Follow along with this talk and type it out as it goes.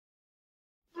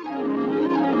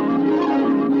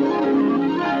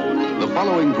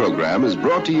following program is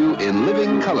brought to you in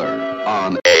living color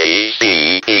on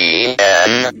ACEN.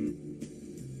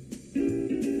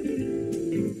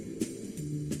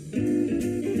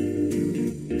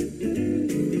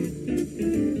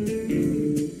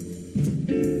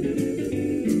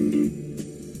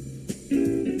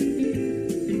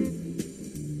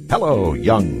 Hello,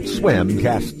 young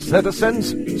Swimcast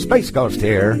citizens. Space Ghost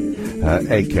here,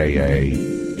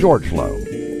 a.k.a. George Lowe,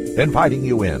 inviting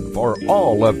you in for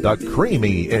all of the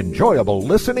creamy, enjoyable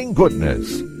listening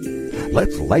goodness.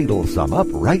 Let's ladle some up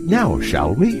right now,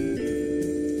 shall we?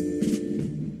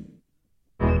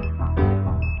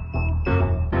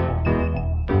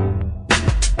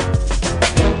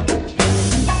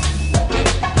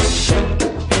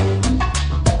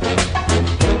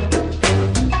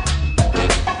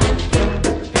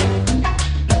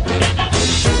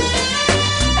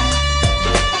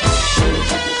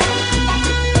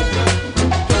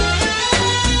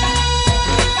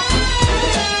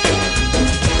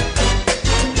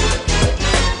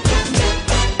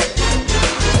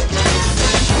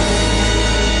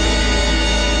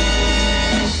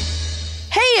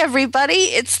 Everybody,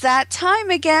 it's that time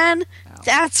again. Ow.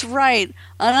 That's right.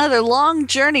 Another long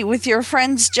journey with your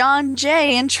friends John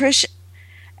J. and Trish.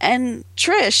 And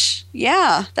Trish,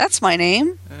 yeah, that's my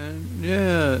name.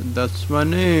 Yeah, that's my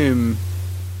name.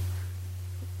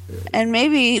 And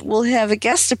maybe we'll have a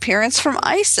guest appearance from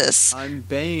Isis. I'm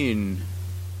Bane.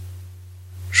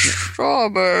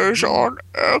 Strawberries are an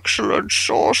excellent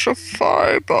source of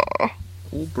fiber.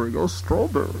 We'll bring us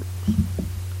strawberries.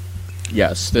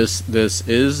 Yes, this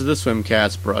is the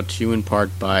Swimcast, brought to you in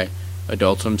part by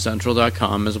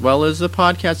AdultSwimCentral.com, as well as the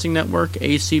podcasting network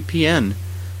ACPN.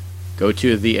 Go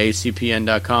to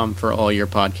theacpn.com for all your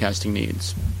podcasting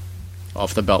needs.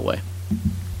 Off the Beltway.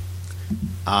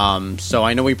 So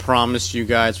I know we promised you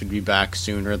guys we'd be back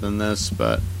sooner than this,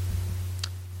 but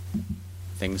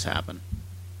things happen.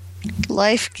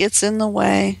 Life gets in the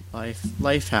way.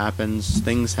 Life happens,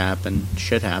 things happen,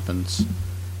 shit happens.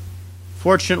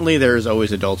 Fortunately, there's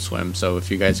always Adult Swim, so if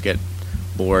you guys get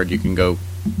bored, you can go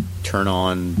turn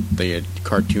on the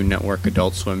Cartoon Network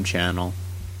Adult Swim channel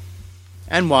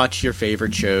and watch your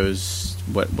favorite shows,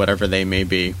 whatever they may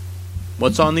be.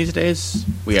 What's on these days?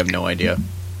 We have no idea.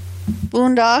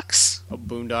 Boondocks. Oh,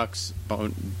 Boondocks.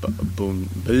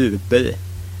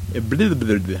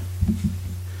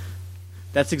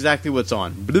 That's exactly what's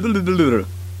on.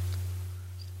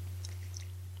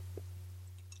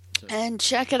 And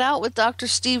check it out with Dr.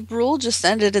 Steve Brule, just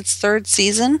ended its 3rd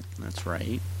season. That's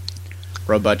right.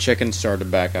 Robot Chicken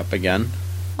started back up again.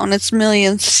 On its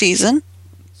 1,000,000th season.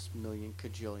 It's million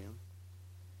cajillion.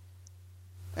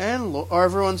 And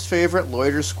everyone's favorite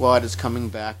Loiter Squad is coming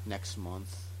back next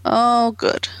month. Oh,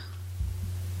 good.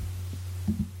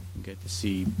 Get to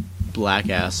see Black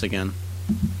Ass again.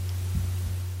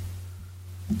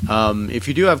 If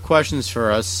you do have questions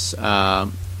for us,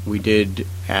 we did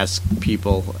ask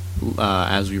people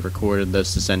as we recorded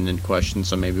this to send in questions,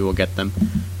 so maybe we'll get them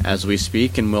as we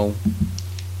speak, and we'll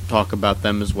talk about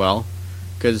them as well.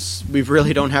 Because we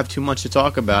really don't have too much to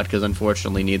talk about, because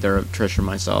unfortunately neither Trish or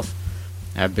myself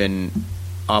have been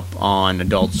up on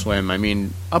Adult Swim. I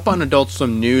mean, up on Adult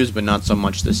Swim news, but not so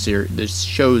much the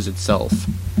shows itself,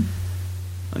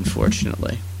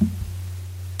 unfortunately.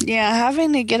 Yeah,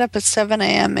 having to get up at 7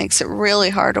 a.m. makes it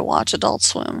really hard to watch Adult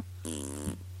Swim.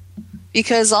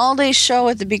 Because all they show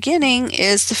at the beginning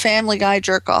is the Family Guy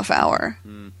jerk-off hour.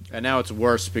 And now it's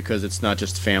worse because it's not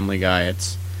just Family Guy,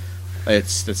 it's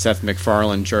the Seth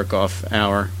MacFarlane jerk-off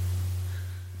hour.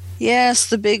 Yes,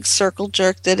 the big circle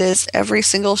jerk that is every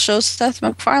single show Seth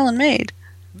MacFarlane made.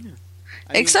 Yeah.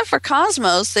 Except for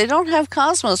Cosmos. They don't have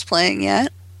Cosmos playing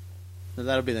yet. So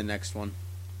that'll be the next one.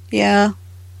 Yeah.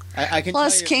 I can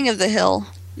Plus King of the Hill.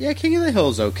 Yeah, King of the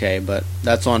Hill's okay, but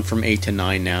that's on from 8 to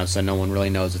 9 now, so no one really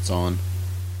knows it's on.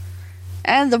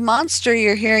 And the monster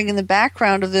you're hearing in the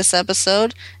background of this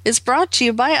episode is brought to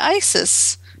you by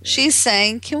Isis. Yeah. She's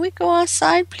saying, "Can we go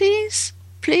outside, please?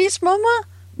 Please, Mama?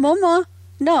 Mama?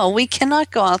 No, we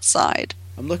cannot go outside."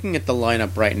 I'm looking at the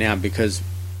lineup right now because,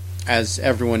 as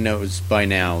everyone knows by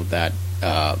now, that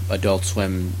Adult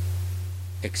Swim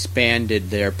expanded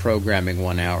their programming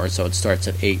 1 hour, so it starts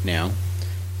at 8 now.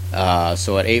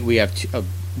 So at 8 we have a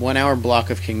 1 hour block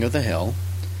of King of the Hill.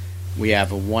 We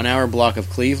have a 1 hour block of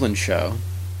Cleveland Show,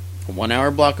 a 1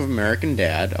 hour block of American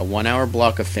Dad, a 1 hour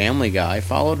block of Family Guy,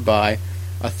 followed by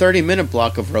a 30-minute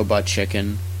block of Robot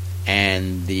Chicken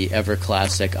and the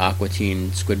ever-classic Aqua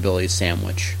Teen Squidbillies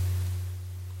sandwich.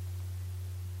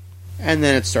 And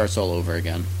then it starts all over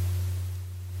again.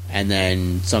 And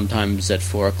then sometimes at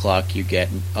 4 o'clock you get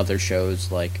other shows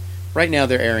like right now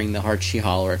they're airing the Heart She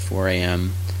Holler at 4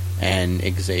 a.m. and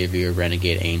Xavier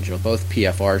Renegade Angel, both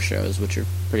PFR shows, which are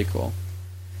pretty cool.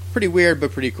 Pretty weird,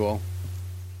 but pretty cool.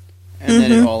 And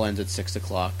then it all ends at 6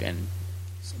 o'clock, and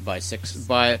by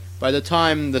the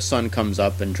time the sun comes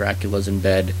up and Dracula's in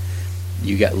bed,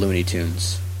 you get Looney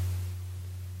Tunes.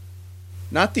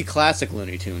 Not the classic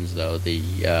Looney Tunes, though.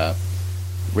 The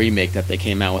remake that they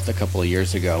came out with a couple of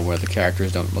years ago, where the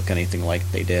characters don't look anything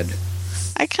like they did.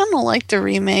 I kind of like the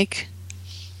remake.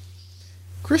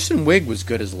 Kristen Wiig was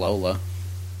good as Lola.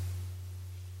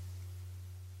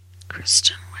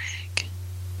 Kristen Wiig.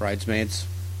 Bridesmaids.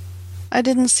 I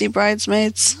didn't see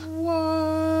Bridesmaids.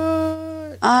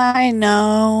 What? I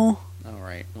know.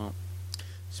 Alright, well.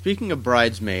 Speaking of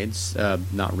Bridesmaids,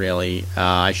 not really,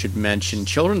 I should mention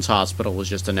Children's Hospital was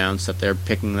just announced that they're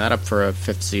picking that up for a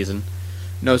 5th season.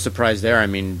 No surprise there. I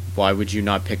mean, why would you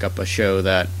not pick up a show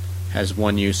that has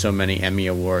won you so many Emmy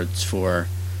Awards for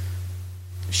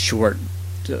short...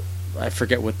 I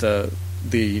forget what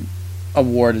the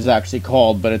award is actually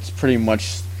called, but it's pretty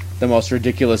much the most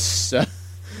ridiculous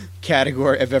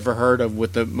category I've ever heard of,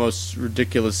 with the most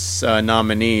ridiculous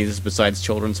nominees besides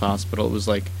Children's Hospital. It was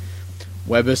like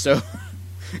webisode.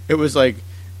 It was like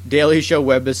Daily Show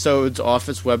webisodes,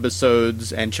 Office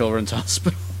webisodes, and Children's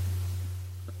Hospital.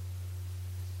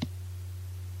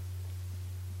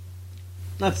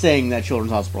 Not saying that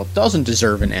Children's Hospital doesn't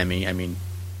deserve an Emmy. I mean,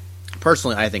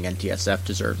 personally, I think NTSF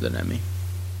deserved an Emmy.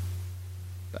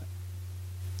 But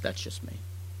that's just me.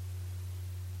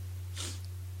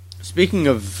 Speaking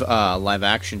of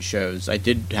live-action shows, I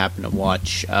did happen to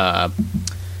watch... I'm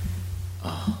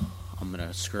going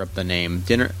to screw up the name.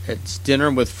 It's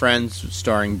Dinner with Friends,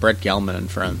 starring Brett Gelman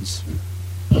and Friends.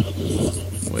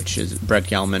 Which is Brett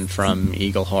Gelman from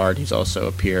Eagle Heart. He's also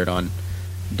appeared on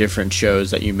different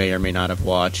shows that you may or may not have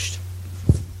watched.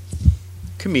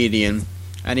 Comedian.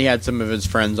 And he had some of his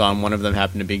friends on. One of them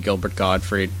happened to be Gilbert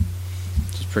Gottfried,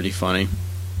 which is pretty funny.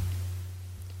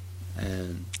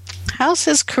 And how's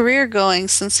his career going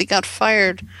since he got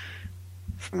fired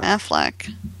from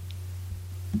Affleck?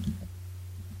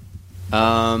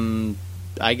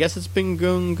 I guess it's been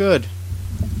going good.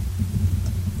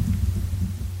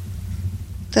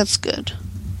 That's good.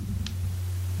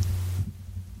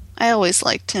 I always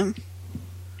liked him.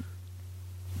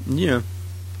 Yeah.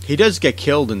 He does get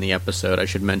killed in the episode, I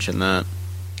should mention that.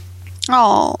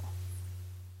 Oh.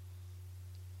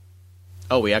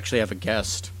 Oh, we actually have a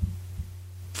guest.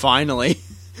 Finally.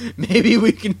 Maybe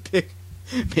we can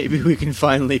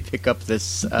finally pick up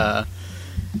this,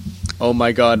 oh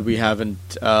my god, we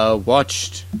haven't,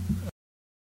 watched...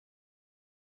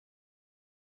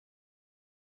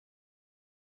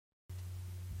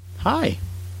 Hi.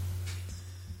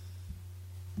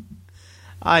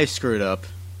 I screwed up.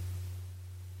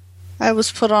 I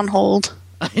was put on hold.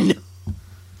 I know.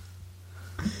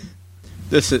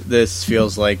 This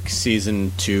feels like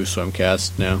season 2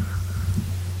 Swimcast now.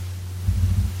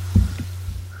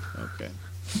 Okay.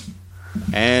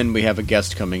 And we have a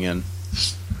guest coming in.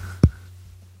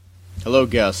 Hello,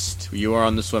 guest. You are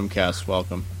on the Swimcast.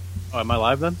 Welcome. Oh, am I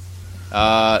live then?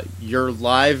 You're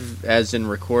live as in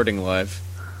recording live.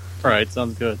 Alright,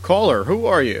 sounds good. Caller, who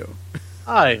are you?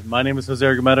 Hi, my name is Jose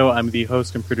Argumedo. I'm the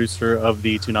host and producer of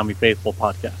the Toonami Faithful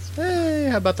podcast. Hey,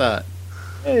 how about that?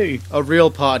 Hey. A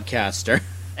real podcaster.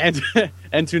 And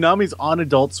Toonami's on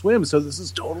Adult Swim, so this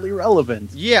is totally relevant.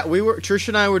 Yeah, Trish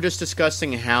and I were just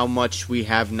discussing how much we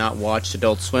have not watched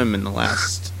Adult Swim in the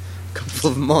last couple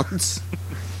of months.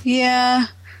 Yeah,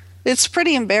 it's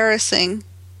pretty embarrassing.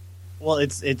 Well,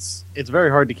 it's very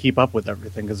hard to keep up with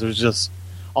everything, because there's just...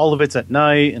 all of it's at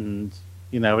night, and,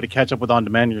 you know, to catch up with On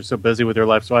Demand, you're so busy with your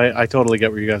life, so I totally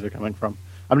get where you guys are coming from.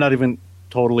 I'm not even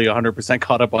totally 100%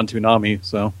 caught up on Toonami,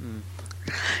 so...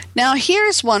 Now,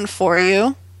 here's one for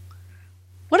you.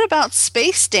 What about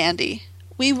Space Dandy?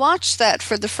 We watched that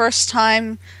for the first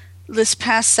time this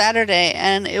past Saturday,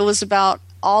 and it was about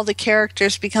all the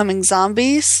characters becoming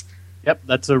zombies. Yep,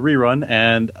 that's a rerun,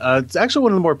 and it's actually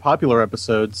one of the more popular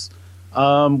episodes.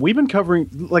 We've been covering,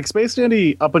 like, Space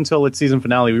Dandy up until its season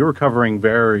finale, we were covering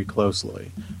very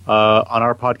closely. On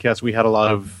our podcast, we had a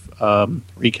lot of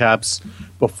recaps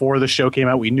before the show came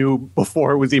out. We knew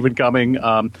before it was even coming.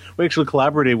 We actually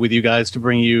collaborated with you guys to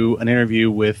bring you an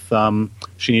interview with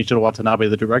Shinichiro Watanabe,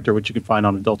 the director, which you can find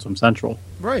on Adult Swim Central.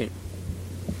 Right.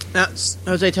 Now,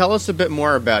 Jose, tell us a bit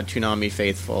more about Toonami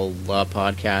Faithful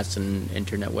podcast and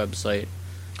internet website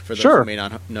for those who may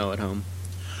not know at home.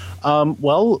 Our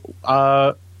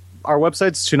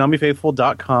website's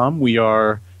ToonamiFaithful.com. We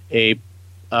are a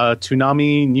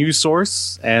Toonami news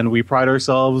source, and we pride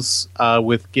ourselves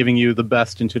with giving you the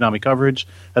best in Toonami coverage,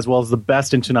 as well as the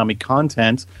best in Toonami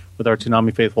content with our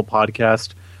Toonami Faithful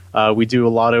podcast. We do a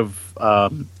lot of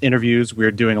interviews.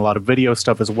 We're doing a lot of video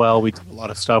stuff as well. We do a lot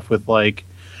of stuff with, like,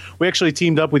 we actually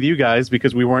teamed up with you guys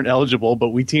because we weren't eligible, but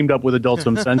we teamed up with Adult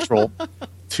Swim Central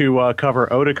to cover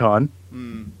Otakon.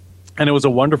 And it was a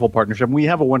wonderful partnership. We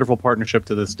have a wonderful partnership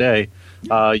to this day.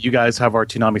 You guys have our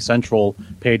Toonami Central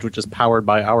page, which is powered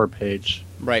by our page.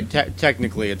 Right.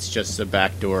 Technically, it's just a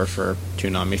backdoor for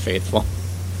Toonami Faithful.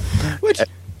 Which,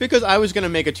 because I was going to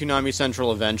make a Toonami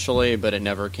Central eventually, but it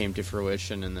never came to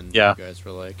fruition. And then you guys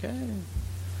were like,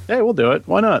 hey, we'll do it.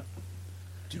 Why not?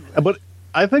 But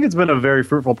I think it's been a very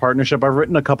fruitful partnership. I've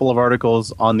written a couple of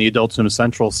articles on the Adult Swim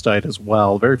Central site as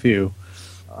well. Very few.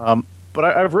 But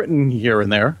I've written here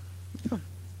and there.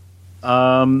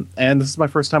 And this is my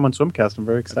first time on Swimcast. I'm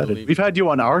very excited. We've had you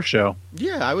on our show.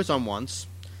 Yeah, I was on once.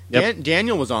 Yep.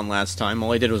 Daniel was on last time.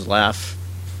 All I did was laugh.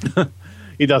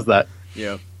 He does that.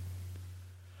 Yeah.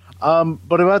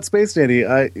 But about Space Dandy,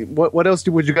 what else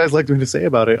would you guys like me to say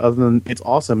about it other than it's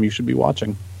awesome? You should be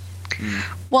watching.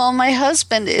 Well, my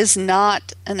husband is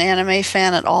not an anime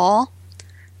fan at all,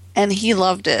 and he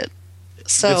loved it.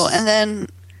 So, and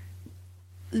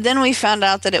then we found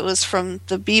out that it was from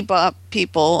the Bebop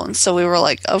people, and so we were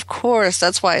like, of course,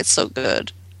 that's why it's so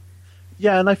good.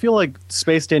 Yeah, and I feel like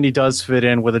Space Dandy does fit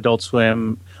in with Adult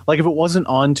Swim. Like, if it wasn't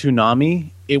on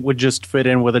Toonami, it would just fit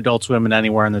in with Adult Swim and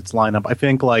anywhere in its lineup. I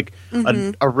think, like,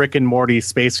 a Rick and Morty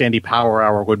Space Dandy Power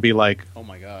Hour would be like... Oh,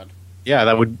 my God. Yeah,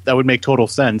 that would make total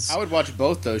sense. I would watch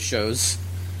both those shows.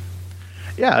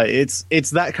 Yeah, it's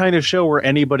that kind of show where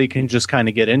anybody can just kind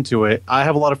of get into it. I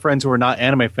have a lot of friends who are not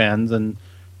anime fans and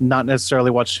not necessarily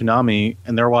watch Toonami,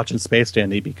 and they're watching Space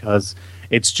Dandy because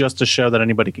it's just a show that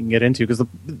anybody can get into. Because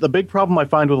the big problem I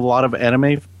find with a lot of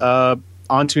anime on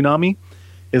Toonami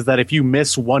is that if you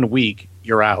miss 1 week,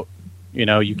 you're out. You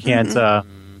know, you can't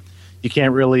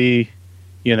really,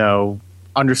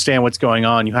 understand what's going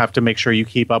on. You have to make sure you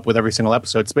keep up with every single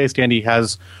episode. Space Dandy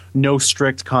has no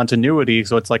strict continuity,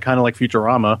 so it's like kind of like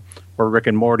Futurama or Rick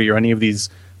and Morty or any of these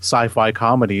sci-fi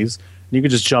comedies. You can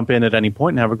just jump in at any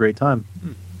point and have a great time.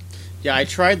 Yeah, I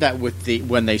tried that with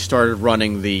when they started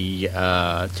running the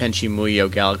Tenchi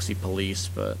Muyo Galaxy Police,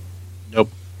 but nope.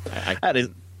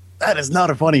 That is not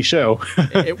a funny show.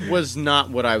 It was not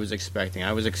what I was expecting.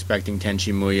 I was expecting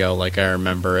Tenchi Muyo like I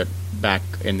remember it back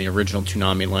in the original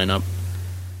Toonami lineup.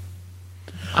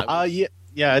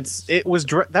 It was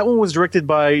that one was directed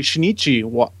by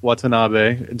Shinichi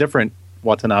Watanabe, a different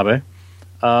Watanabe,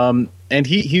 and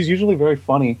he's usually very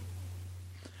funny.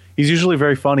 He's usually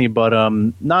very funny, but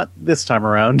not this time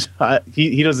around.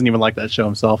 He doesn't even like that show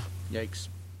himself. Yikes.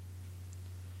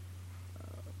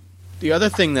 The other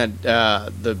thing that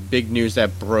the big news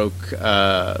that broke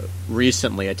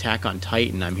recently, Attack on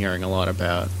Titan, I'm hearing a lot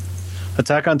about.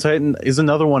 Attack on Titan is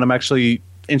another one I'm actually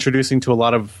introducing to a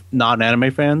lot of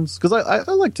non-anime fans, because I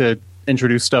like to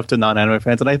introduce stuff to non-anime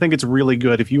fans, and I think it's really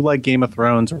good. If you like Game of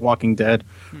Thrones or Walking Dead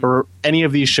or any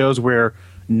of these shows where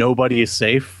nobody is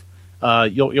safe,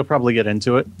 you'll probably get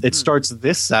into it. It starts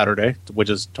this Saturday, which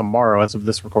is tomorrow as of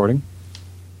this recording.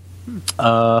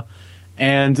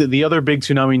 And the other big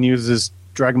Toonami news is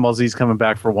Dragon Ball Z is coming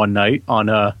back for one night on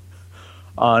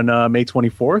May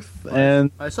 24th.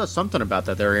 And I saw something about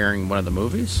that. They're airing one of the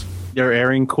movies. They're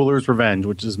airing Cooler's Revenge,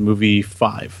 which is movie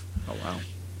 5. Oh, wow.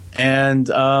 And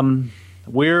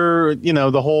we're,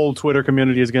 the whole Twitter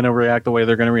community is going to react the way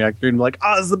they're going to react. They're going to be like,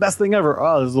 this is the best thing ever.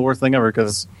 This is the worst thing ever,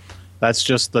 because that's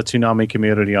just the Toonami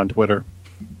community on Twitter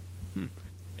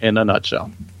in a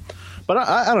nutshell. But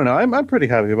I don't know. I'm pretty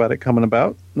happy about it coming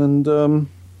about. And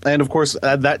of course,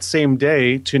 that same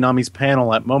day, Toonami's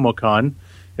panel at MomoCon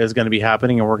is going to be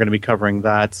happening, and we're going to be covering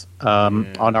that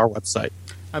on our website.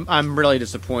 I'm really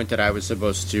disappointed. I was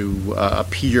supposed to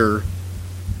appear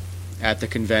at the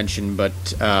convention, but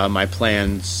my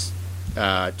plans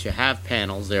to have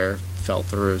panels there fell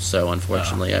through, so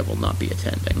unfortunately I will not be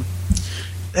attending.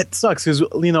 That sucks, because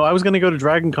I was going to go to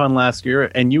Dragon Con last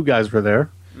year, and you guys were there,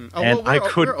 and I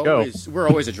couldn't go. We're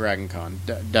always at Dragon Con.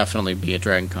 Definitely be at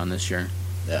Dragon Con this year.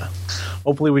 Yeah.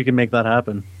 Hopefully we can make that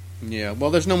happen. Yeah,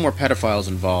 well, there's no more pedophiles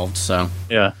involved, so...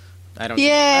 Yeah. I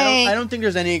don't think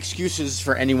there's any excuses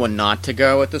for anyone not to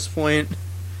go at this point,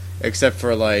 except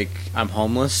for, I'm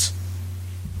homeless.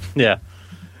 Yeah.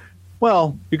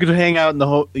 Well, you could hang out in the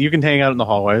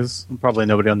hallways. Probably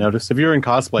nobody will notice. If you're in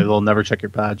cosplay, they'll never check your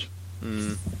badge.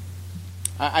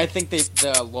 I think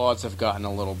the laws have gotten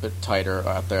a little bit tighter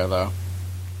out there, though.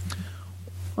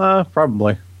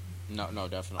 Probably. No,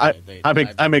 definitely.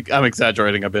 I'm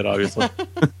exaggerating a bit, obviously.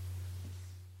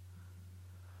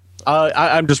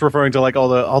 I'm just referring to like all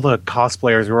the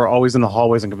cosplayers who are always in the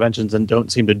hallways and conventions and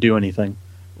don't seem to do anything.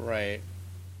 Right.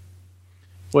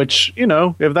 Which,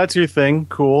 if that's your thing,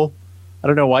 cool. I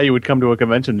don't know why you would come to a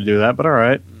convention to do that, but all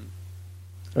right.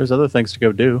 There's other things to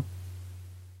go do.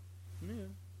 Yeah.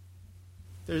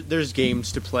 There's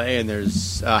games to play, and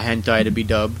there's hentai to be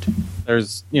dubbed.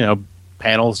 There's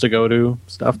panels to go to,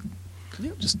 stuff.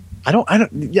 Yep. Just I don't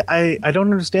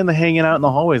understand the hanging out in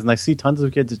the hallways, and I see tons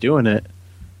of kids doing it.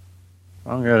 I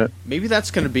don't get it. Maybe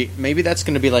that's gonna be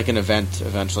like an event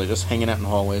eventually, just hanging out in the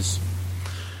hallways.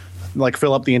 Like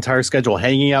fill up the entire schedule,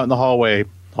 hanging out in the hallway.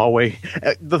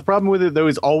 The problem with it though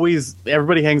is always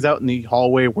everybody hangs out in the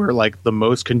hallway where like the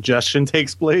most congestion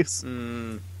takes place.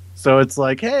 So it's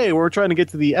like, hey, we're trying to get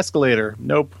to the escalator.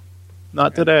 Nope,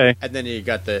 not today. And then you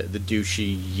got the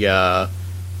douchey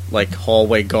like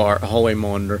hallway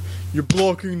monitor. You're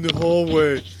blocking the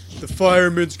hallway. The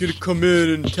fireman's gonna come in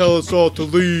and tell us all to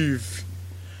leave.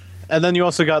 And then you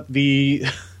also got the.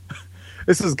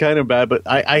 This is kind of bad, but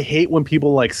I hate when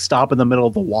people like stop in the middle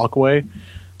of the walkway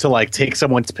to like take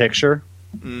someone's picture.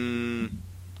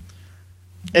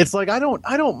 It's like I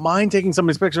don't mind taking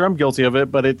somebody's picture. I'm guilty of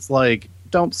it, but it's like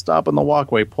don't stop in the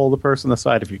walkway. Pull the person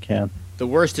aside if you can. The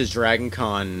worst is Dragon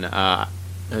Con,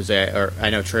 Jose, or I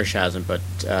know Trish hasn't, but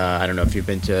I don't know if you've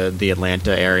been to the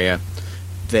Atlanta area.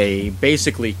 They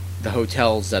basically the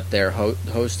hotels that they're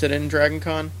hosted in Dragon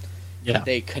Con. Yeah,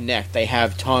 they connect. They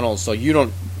have tunnels, so you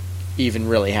don't even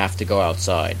really have to go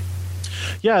outside.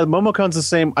 Yeah, MomoCon's the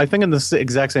same. I think in the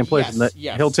exact same place.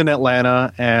 Yes. Hilton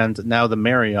Atlanta and now the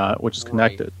Marriott, which is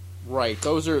connected. Right.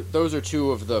 Those are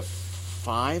two of the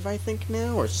 5, I think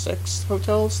now, or 6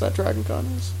 hotels that Dragon Con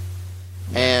is.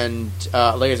 And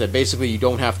like I said, basically you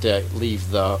don't have to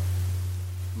leave you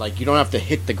don't have to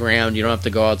hit the ground. You don't have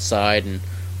to go outside and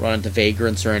run into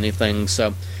vagrants or anything.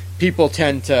 So people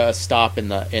tend to stop in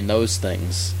those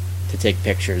things to take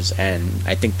pictures, and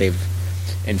I think they've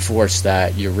enforced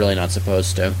that you're really not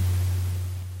supposed to.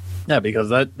 Yeah, because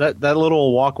that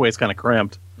little walkway is kind of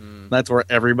cramped. That's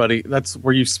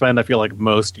where you spend, I feel like,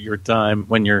 most of your time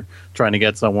when you're trying to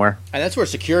get somewhere. And that's where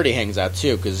security hangs out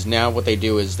too, because now what they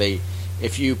do is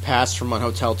if you pass from one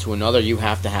hotel to another, you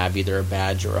have to have either a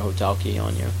badge or a hotel key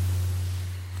on you.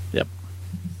 Yep.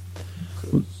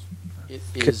 It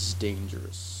is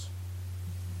dangerous.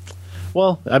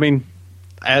 Well, I mean,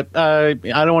 I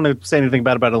don't want to say anything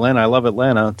bad about Atlanta. I love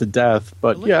Atlanta to death,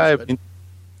 but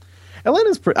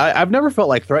Atlanta's I've never felt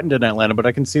like threatened in Atlanta, but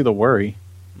I can see the worry.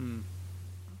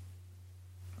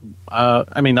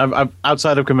 I mean, I've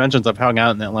outside of conventions, I've hung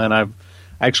out in Atlanta. I've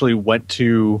actually went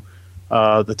to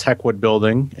the Techwood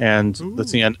building and the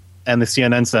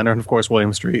CNN Center, and of course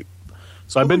William Street.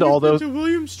 So I've been to all those. To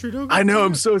William Street. Oh, I know,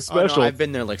 I'm so special. Oh, no, I've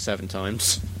been there like 7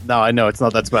 times. No, I know it's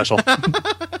not that special.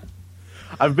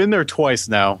 I've been there twice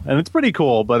now, and it's pretty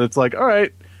cool. But it's like, all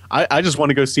right, I just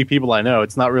want to go see people I know.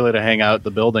 It's not really to hang out at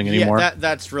the building anymore. Yeah,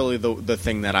 that's really the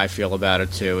thing that I feel about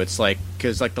it too. It's like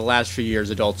because like the last few years,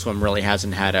 Adult Swim really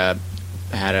hasn't had an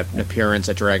appearance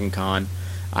at Dragon Con.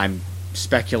 I'm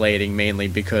speculating mainly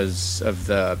because of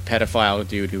the pedophile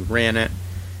dude who ran it.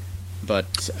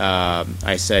 But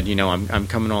I said, I'm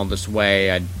coming all this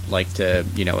way. I'd like to,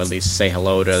 at least say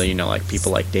hello to, like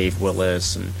people like Dave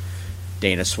Willis and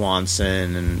Dana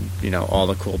Swanson and, all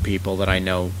the cool people that I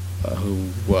know who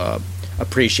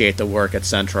appreciate the work at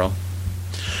Central.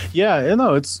 Yeah,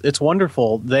 it's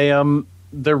wonderful.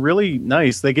 They're really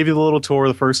nice. They give you the little tour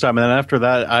the first time, and then after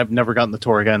that, I've never gotten the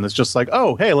tour again. It's just like,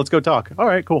 oh, hey, let's go talk. All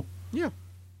right, cool. Yeah.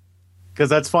 Because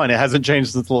that's fine. It hasn't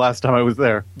changed since the last time I was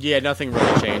there. Yeah, nothing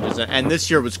really changes. And this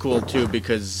year was cool, too,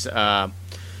 because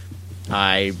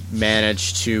I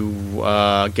managed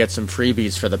to get some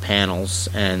freebies for the panels,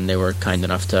 and they were kind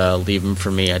enough to leave them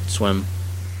for me at Swim.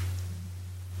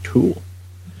 Cool.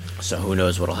 So who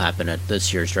knows what'll happen at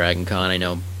this year's Dragon Con. I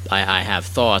know I have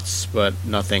thoughts, but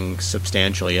nothing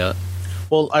substantial yet.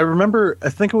 Well, I remember, I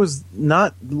think it was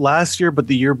not last year, but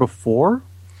the year before,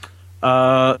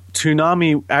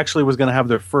 Toonami actually was going to have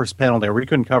their first panel there. We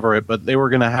couldn't cover it, but they were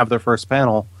going to have their first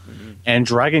panel, and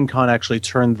Dragon Con actually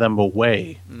turned them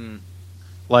away.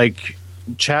 Like,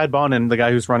 Chad Bonin, the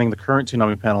guy who's running the current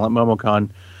Toonami panel at MomoCon,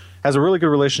 has a really good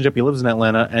relationship. He lives in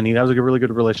Atlanta, and he has a really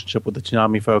good relationship with the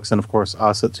Toonami folks and, of course,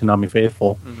 us at Toonami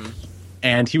Faithful.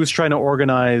 And he was trying to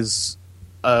organize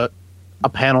a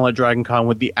panel at Dragon Con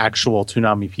with the actual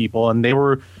Toonami people, and they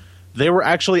were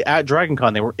actually at Dragon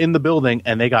Con. They were in the building,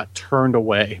 and they got turned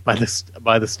away by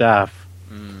the staff.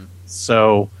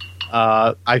 So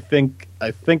I think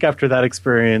after that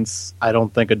experience, I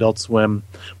don't think Adult Swim.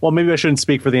 Well, maybe I shouldn't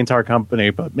speak for the entire company,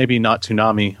 but maybe not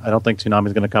Toonami. I don't think Toonami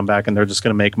is going to come back, and they're just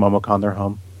going to make MomoCon their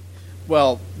home.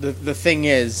 Well, the thing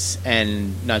is,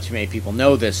 and not too many people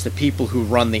know this, the people who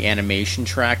run the animation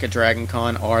track at Dragon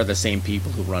Con are the same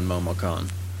people who run MomoCon.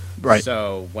 Right.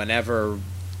 So whenever,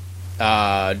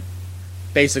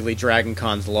 basically Dragon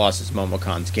Con's loss is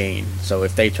MomoCon's gain. So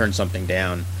if they turn something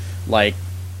down, like,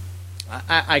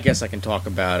 I guess I can talk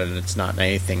about it, and it's not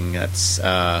anything that's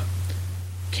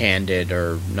candid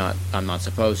or not. I'm not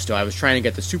supposed to. I've been trying to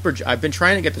get the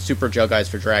Super Joe guys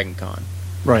for Dragon Con.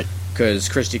 Right. Because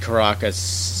Christy Caracas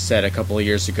said a couple of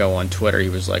years ago on Twitter, he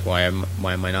was like, why am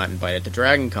I not invited to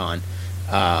Dragon Con?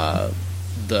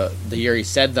 The year he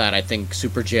said that, I think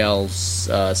Super Jail's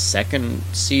second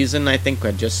season, I think,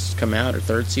 had just come out, or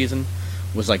third season,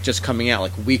 was like just coming out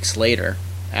like weeks later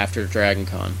after Dragon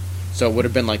Con. So it would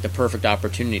have been like the perfect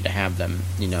opportunity to have them,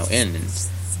 in and,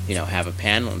 have a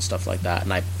panel and stuff like that.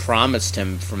 And I promised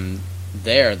him from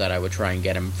there that I would try and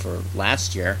get him for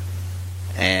last year.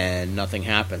 And nothing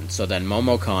happened. So then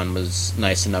MomoCon was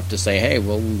nice enough to say, "Hey,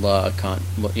 we'll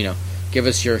give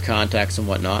us your contacts and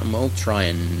whatnot, and we'll try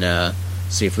and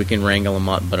see if we can wrangle them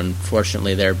up." But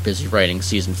unfortunately, they're busy writing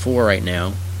season 4 right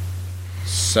now,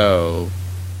 so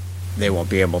they won't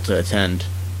be able to attend.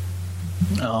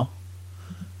 Oh,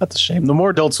 that's a shame. The more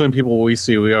Adult Swim people we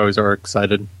see, we always are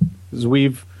excited, because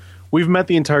we've met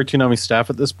the entire Toonami staff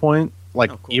at this point.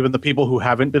 Like, even the people who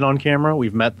haven't been on camera,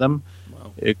 we've met them.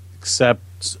 Wow.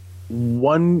 Except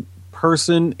one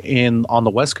person on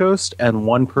the West Coast and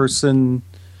one person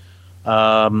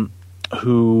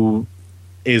who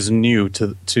is new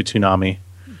to Toonami.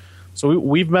 So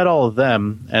we've met all of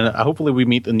them, and hopefully we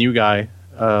meet the new guy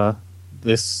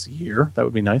this year. That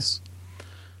would be nice.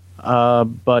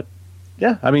 But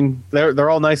yeah, I mean, they're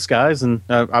all nice guys, and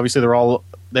obviously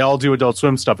they all do Adult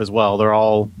Swim stuff as well. They're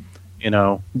all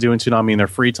doing Toonami in their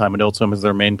free time. Adult Swim is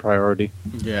their main priority.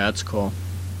 Yeah, that's cool.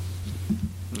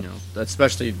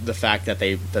 Especially the fact that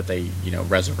they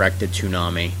resurrected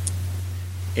Toonami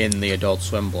in the Adult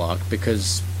Swim block,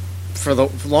 because for the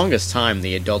longest time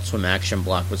the Adult Swim action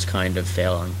block was kind of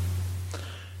failing.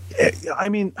 I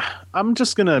mean, I'm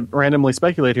just gonna randomly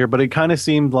speculate here, but it kind of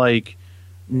seemed like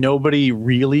nobody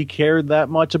really cared that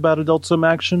much about Adult Swim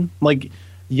action. Like,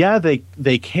 yeah,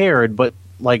 they cared, but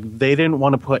like they didn't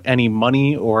want to put any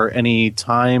money or any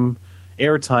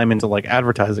airtime into like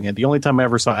advertising it. The only time I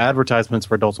ever saw advertisements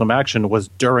for Adult Swim action was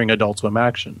during Adult Swim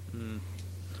action.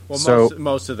 Well, so,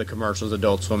 most of the commercials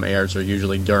Adult Swim airs are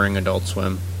usually during Adult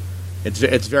Swim.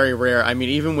 It's very rare. I mean,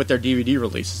 even with their DVD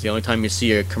releases, the only time you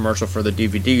see a commercial for the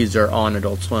DVDs are on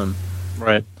Adult Swim.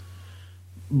 Right.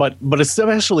 But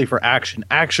especially for action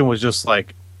was just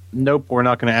like, nope, we're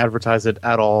not going to advertise it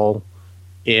at all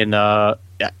in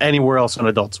anywhere else on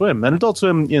Adult Swim. And Adult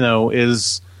Swim,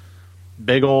 is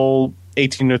big old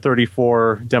 18 to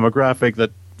 34 demographic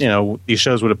that these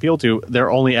shows would appeal to. They're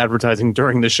only advertising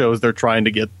during the shows they're trying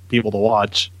to get people to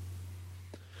watch.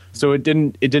 So it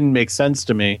didn't make sense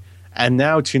to me. And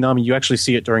now Toonami, you actually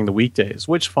see it during the weekdays,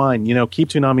 which fine, keep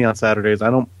Toonami on Saturdays.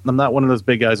 I'm not one of those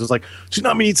big guys who's like,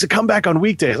 Toonami needs to come back on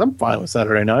weekdays. I'm fine with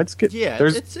Saturday nights.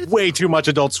 There's way too much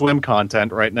Adult Swim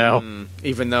content right now.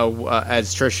 Even though,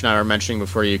 as Trish and I were mentioning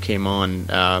before you came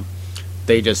on,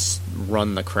 they just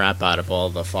run the crap out of all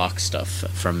the Fox stuff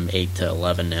from 8 to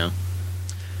 11 now.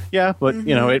 Yeah, but,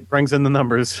 it brings in the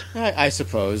numbers. I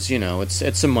suppose, it's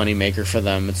a moneymaker for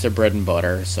them. It's their bread and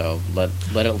butter, so let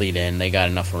it lead in. They got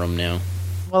enough room now.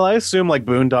 Well, I assume, like,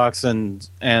 Boondocks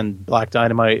and Black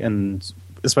Dynamite and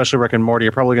especially Rick and Morty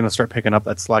are probably going to start picking up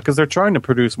that slack, because they're trying to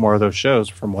produce more of those shows,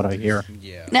 from what I hear.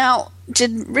 Yeah. Now,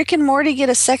 did Rick and Morty get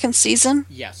a second season?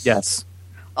 Yes.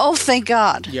 Oh, thank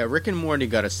God. Yeah, Rick and Morty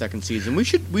got a second season. We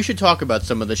should talk about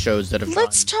some of the shows that have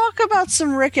Let's talk about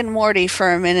some Rick and Morty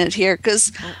for a minute here,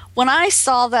 because when I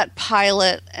saw that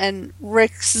pilot, and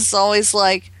Rick's is always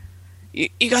like, you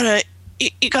gotta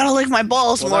lick my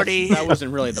balls, Morty. That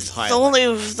wasn't really the pilot.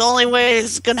 The only way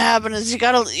it's gonna happen is you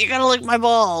gotta lick my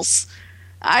balls.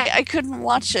 I couldn't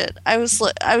watch it. I was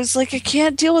like, I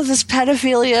can't deal with this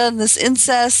pedophilia and this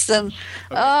incest and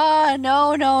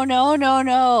no.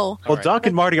 Well, Doc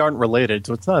and Marty aren't related,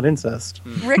 so it's not incest.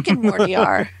 Rick and Morty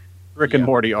are. Rick and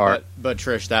Morty are. But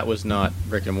Trish, that was not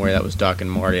Rick and Morty. That was Doc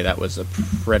and Marty. That was a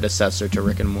predecessor to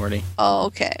Rick and Morty. Oh,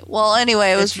 okay. Well,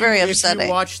 anyway, it was very upsetting. If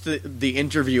you watched the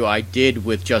interview I did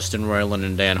with Justin Roiland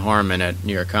and Dan Harmon at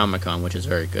New York Comic Con, which is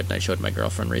very good, and I showed my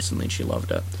girlfriend recently, and she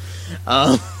loved it.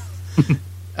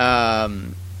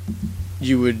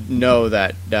 You would know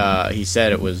that he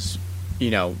said it was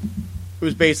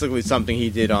basically something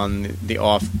he did on the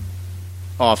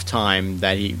off time,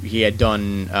 that he had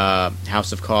done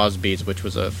House of Cosby's, which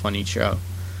was a funny show.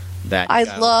 That I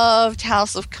loved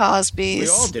House of Cosby's. We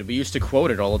all did. We used to quote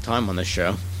it all the time on the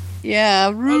show.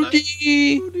 Yeah,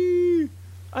 Rudy. Rudy,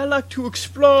 I like to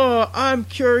explore. I'm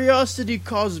Curiosity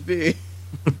Cosby.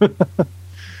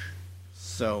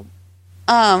 So,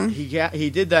 he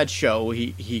did that show.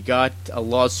 He got a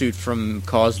lawsuit from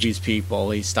Cosby's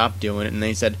people. He stopped doing it, and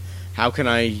they said, "How can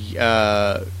I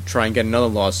try and get another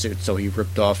lawsuit?" So he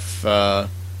ripped off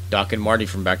Doc and Marty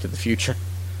from Back to the Future.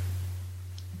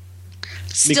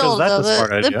 Still, that's though, a smart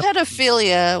the idea.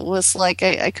 pedophilia was like,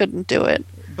 I couldn't do it.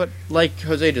 But like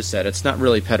Jose just said, it's not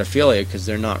really pedophilia because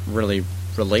they're not really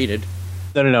related.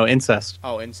 No, incest.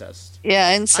 Oh, incest.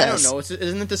 Yeah, incest. I don't know.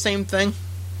 Isn't it the same thing?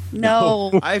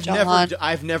 No, I've John.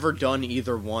 never done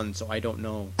either one, so I don't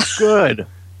know. Good.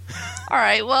 All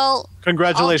right, well,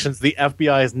 Congratulations. The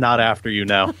FBI is not after you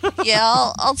now.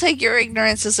 yeah, I'll take your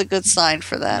ignorance as a good sign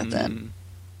for that then.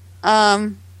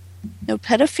 No,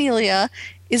 pedophilia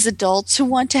is adults who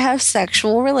want to have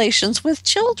sexual relations with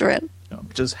children.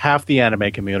 Just half the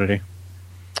anime community.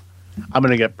 I'm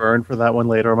going to get burned for that one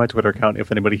later on my Twitter account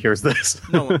if anybody hears this.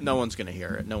 No one's going to hear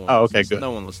it. No one. Oh, okay, listens, good.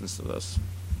 No one listens to this.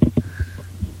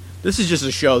 This is just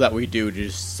a show that we do to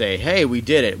just say, "Hey, we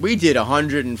did it. We did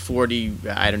 140."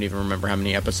 I don't even remember how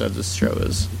many episodes this show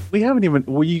is. We haven't even...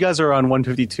 Well, you guys are on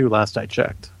 152 last I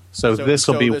checked. So this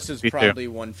will be This is 152. probably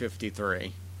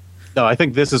 153. No, I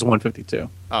think this is 152.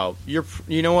 Oh,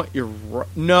 you know what?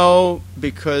 No,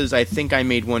 because I think I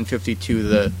made 152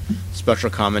 the special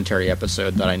commentary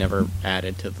episode that I never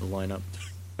added to the lineup.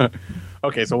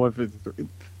 Okay, so 153.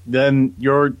 Then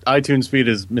your iTunes feed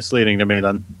is misleading to me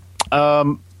then.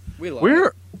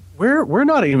 We're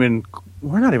not even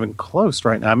close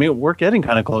right now. I mean, we're getting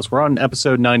kind of close. We're on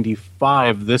episode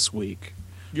 95 this week.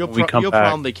 You'll When we come back.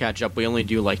 probably catch up. We only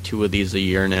do like 2 of these a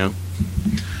year now.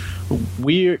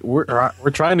 We're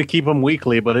trying to keep them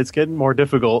weekly, but it's getting more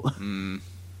difficult. When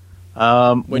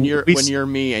you're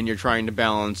me and you're trying to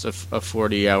balance a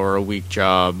 40-hour-a-week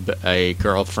job, a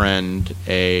girlfriend,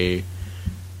 a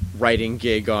writing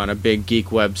gig on a big geek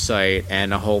website,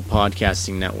 and a whole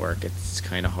podcasting network, it's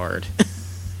kind of hard.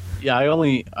 Yeah, I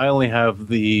only have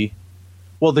the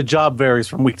job varies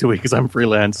from week to week because I'm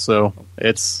freelance, so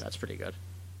That's pretty good.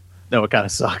 no, it kind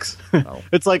of sucks. Oh.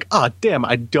 It's like, damn,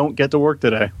 I don't get to work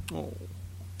today.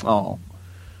 Oh,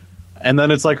 and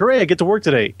then it's like, hooray, I get to work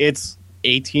today. It's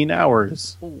 18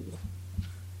 hours.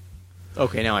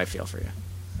 Okay, now I feel for you.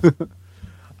 But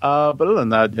other than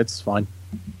that, it's fine.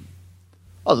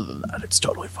 Other than that, it's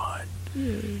totally fine.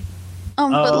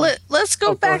 But let's go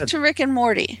go back ahead. to Rick and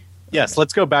Morty. Yes,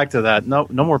 let's go back to that. No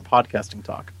more podcasting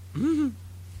talk.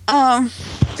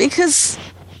 Because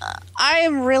I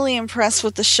am really impressed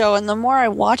with the show, and the more I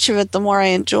watch of it, the more I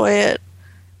enjoy it.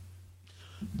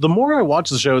 The more I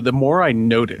watch the show, the more I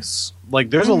notice.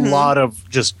 Like, there's a lot of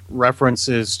just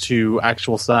references to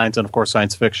actual science and, of course,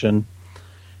 science fiction.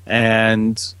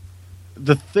 And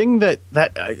the thing that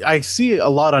I see a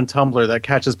lot on Tumblr that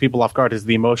catches people off guard is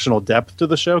the emotional depth to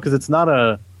the show, because it's not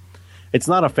a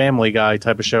Family Guy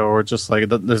type of show, or just like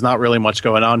there's not really much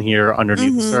going on here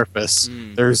underneath the surface.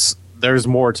 There's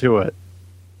more to it.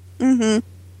 The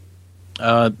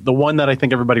one that I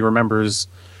think everybody remembers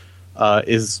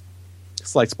is,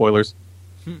 slight spoilers,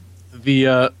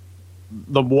 the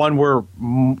one where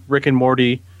Rick and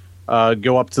Morty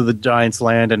go up to the Giant's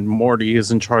Land, and Morty is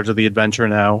in charge of the adventure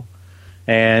now,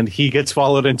 and he gets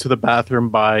followed into the bathroom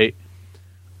by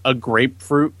a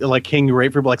grapefruit, like king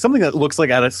grapefruit, like something that looks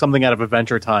like something out of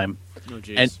Adventure Time. Oh,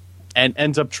 jeez. And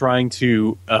ends up trying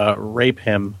to rape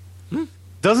him.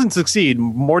 Doesn't succeed.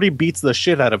 Morty beats the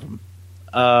shit out of him,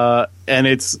 and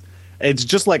it's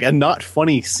just like a not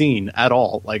funny scene at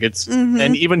all. Like it's,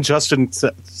 and even Justin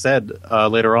said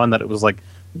later on that it was like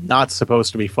not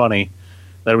supposed to be funny,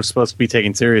 that it was supposed to be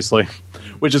taken seriously,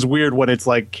 which is weird when it's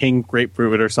like king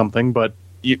grapefruit or something. But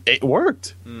it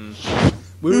worked.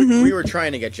 We were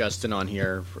trying to get Justin on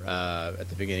here at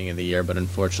the beginning of the year, but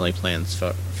unfortunately plans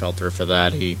fell through for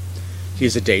that.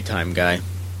 He's a daytime guy.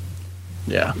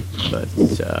 Yeah, But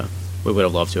we would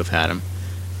have loved to have had him.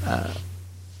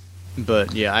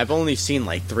 But yeah, I've only seen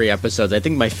like 3 episodes. I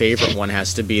think my favorite one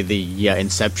has to be the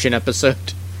Inception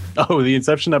episode. Oh, the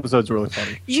Inception episode's really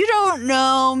funny. You don't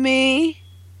know me.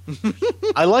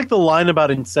 I like the line about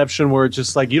Inception where it's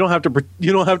just like you don't have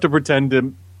to pretend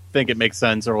to think it makes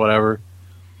sense or whatever.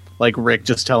 Like Rick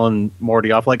just telling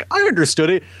Morty off, like, I understood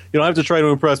it. You don't have to try to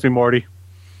impress me, Morty.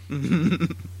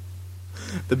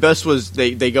 The best was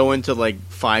they go into like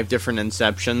 5 different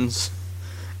Inceptions.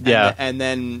 Yeah. And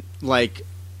then like,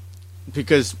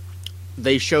 because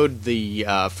they showed the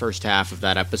first half of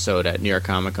that episode at New York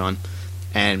Comic Con,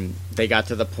 and they got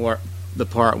to the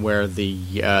part where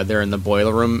they're in the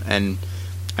boiler room, and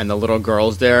and the little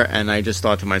girl's there, and I just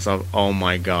thought to myself, oh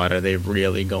my god, are they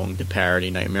really going to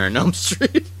parody Nightmare on Elm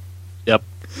Street? Yep.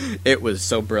 It was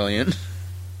so brilliant.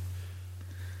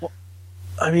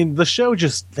 I mean, the show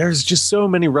there's just so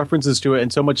many references to it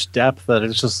and so much depth that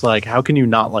it's just like, how can you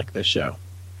not like this show?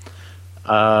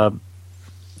 And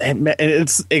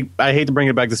I hate to bring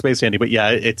it back to Space Dandy, but yeah,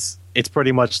 it's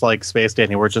pretty much like Space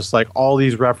Dandy, where it's just like all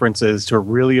these references to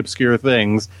really obscure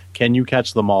things. Can you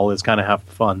catch them all is kind of half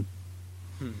the fun.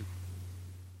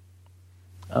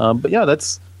 But yeah,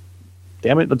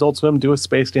 damn it, Adult Swim, do a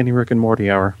Space Dandy Rick and Morty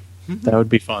hour. That would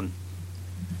be fun.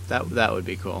 That would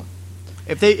be cool.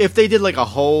 If they did like a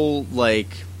whole like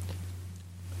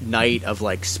night of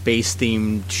like space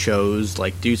themed shows,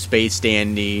 like do Space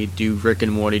Dandy, do Rick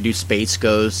and Morty, do Space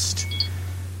Ghost.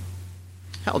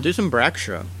 Hell, do some Brack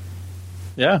Show.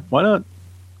 Yeah, why not?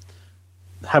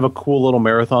 Have a cool little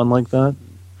marathon like that.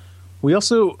 We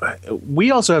also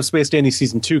have Space Dandy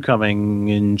season 2 coming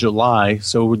in July,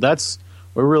 so we're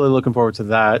really looking forward to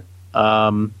that.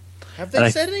 Have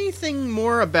they said anything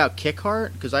more about Kick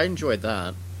Heart? Because I enjoyed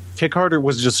that. Kick Heart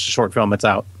was just a short film. It's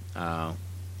out. Oh,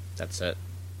 that's it.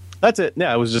 That's it.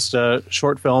 Yeah, it was just a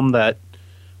short film that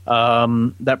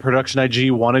Production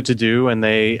IG wanted to do, and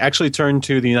they actually turned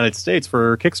to the United States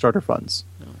for Kickstarter funds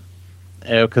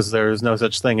because there's no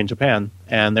such thing in Japan.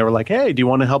 And they were like, "Hey, do you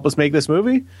want to help us make this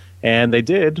movie?" And they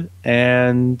did,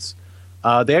 and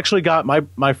they actually got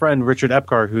my friend Richard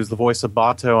Epcar, who's the voice of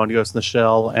Bato on Ghost in the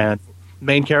Shell and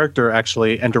main character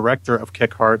actually and director of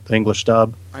Kick Heart, the English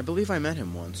dub. I believe I met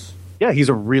him once. Yeah, he's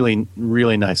a really,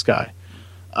 really nice guy.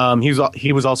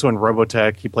 He was also in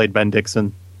Robotech. He played Ben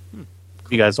Dixon.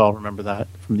 You guys all remember that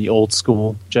from the old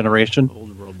school generation.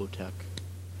 Old Robotech.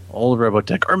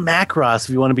 Or Macross if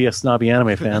you want to be a snobby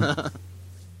anime fan.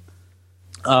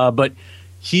 But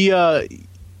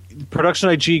Production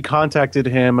IG contacted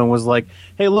him and was like,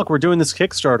 "Hey, look, we're doing this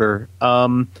Kickstarter.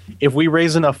 If we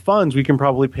raise enough funds, we can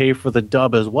probably pay for the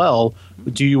dub as well.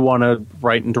 Do you want to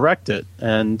write and direct it?"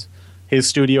 And his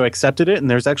studio accepted it, and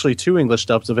there's actually 2 English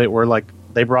dubs of it where like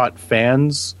they brought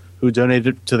fans who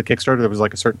donated to the Kickstarter. There was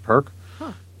like a certain perk.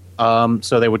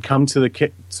 So they would come to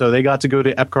so they got to go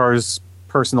to Epcar's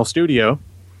personal studio,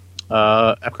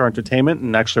 Epcar Entertainment,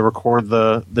 and actually record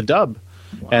the dub.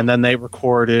 Wow. And then they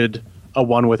recorded a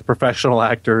one with professional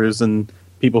actors and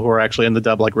people who are actually in the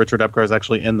dub, like Richard Epcar is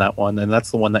actually in that one, and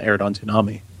that's the one that aired on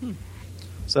Toonami.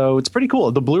 So it's pretty cool.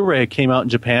 The Blu-ray came out in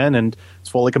Japan, and it's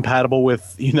fully compatible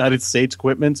with United States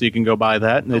equipment, so you can go buy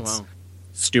that, and it's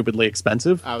stupidly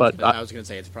expensive. I was going to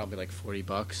say it's probably like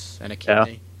 $40 and a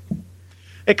kidney. Yeah.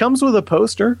 It comes with a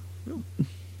poster.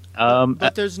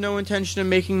 But there's no intention of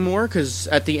making more, because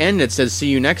at the end it says "See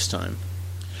you next time."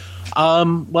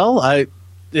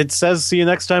 It says "See you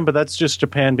next time," but that's just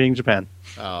Japan being Japan.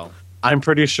 Oh. I'm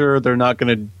pretty sure they're not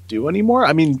going to do any more.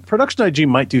 I mean, Production IG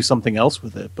might do something else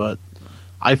with it, but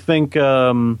I think, I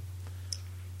don't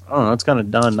know, it's kind of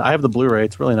done. I have the Blu-ray.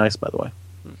 It's really nice, by the way.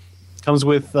 Comes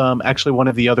with actually one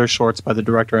of the other shorts by the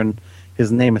director, and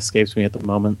his name escapes me at the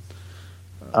moment.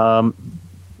 But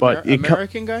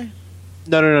American guy?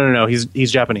 No.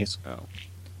 He's Japanese. Oh.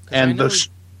 And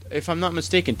if I'm not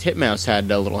mistaken, Titmouse had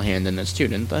a little hand in this too,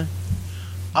 didn't they?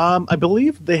 I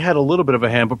believe they had a little bit of a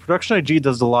hand, but Production IG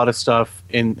does a lot of stuff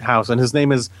in-house, and his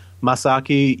name is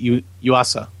Masaki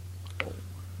Yuasa.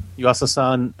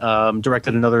 Yuasa-san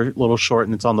directed another little short,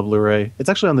 and it's on the Blu-ray. It's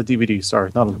actually on the DVD,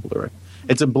 sorry, not on the Blu-ray.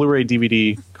 It's a Blu-ray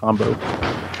DVD combo.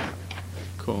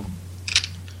 Cool.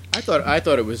 I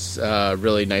thought it was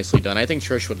really nicely done. I think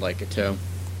Trish would like it too.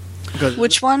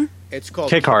 Which one? It's called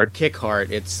Kick Heart. Kick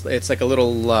Heart. It's like a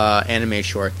little anime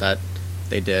short that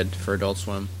they did for Adult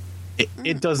Swim.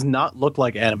 It does not look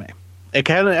like anime. It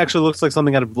kind of actually looks like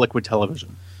something out of Liquid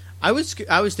Television. I was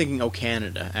thinking, oh,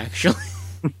 Canada, actually.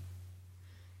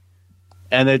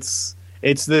 And it's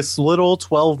this little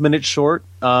 12-minute short.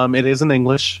 It is in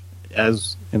English,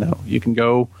 as you know. You can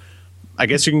go. I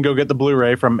guess you can go get the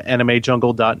Blu-ray from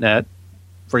AnimeJungle.net.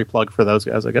 Free plug for those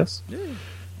guys, I guess. Yeah.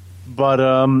 But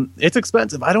it's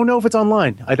expensive. I don't know if it's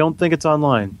online. I don't think it's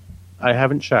online. I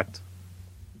haven't checked.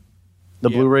 The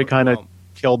Blu-ray kind of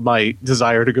killed my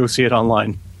desire to go see it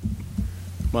online.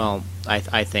 Well,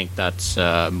 I think that's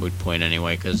a moot point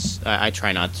anyway, because I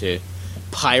try not to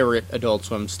pirate Adult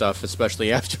Swim stuff,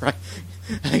 especially after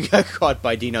I got caught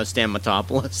by Dino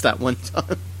Stamatopoulos that one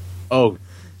time. Oh.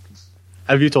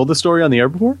 Have you told the story on the air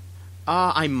before?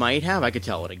 I might have. I could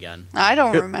tell it again. I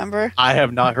don't remember. I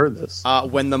have not heard this.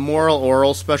 When the Moral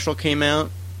Oral special came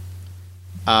out,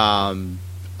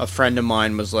 a friend of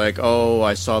mine was like, "Oh,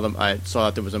 I saw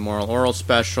that there was a Moral Oral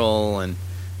special," and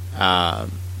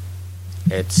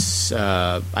it's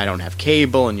I don't have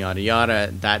cable and yada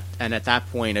yada. And at that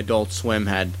point, Adult Swim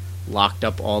had locked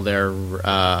up all their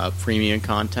premium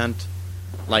content.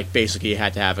 Like, basically, you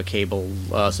had to have a cable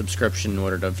subscription in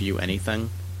order to view anything.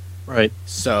 Right.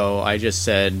 So I just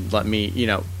said, let me,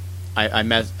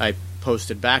 I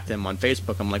posted back to him on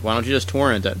Facebook. I'm like, why don't you just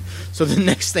torrent it? So the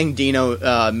next thing,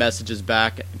 Dino messages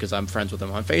back, because I'm friends with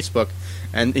him on Facebook,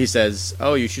 and he says,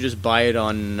 oh, you should just buy it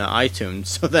on iTunes.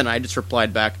 So then I just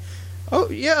replied back, oh,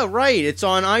 yeah, right, it's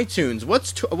on iTunes.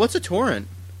 What's a torrent?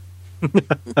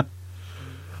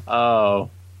 Oh.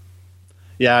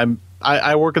 Yeah,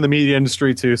 I work in the media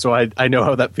industry, too, so I know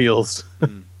how that feels.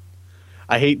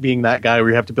 I hate being that guy where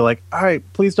you have to be like, all right,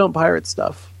 please don't pirate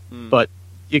stuff. But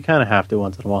you kind of have to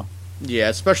once in a while. Yeah,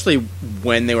 especially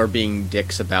when they were being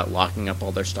dicks about locking up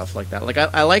all their stuff like that. Like,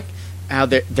 I like how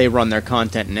they run their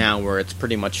content now, where it's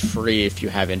pretty much free if you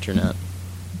have internet.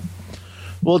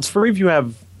 Well, it's free if you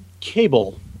have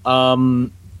cable.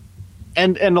 And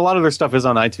a lot of their stuff is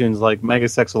on iTunes, like Mega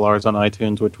XLR is on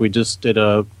iTunes, which we just did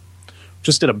a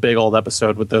big old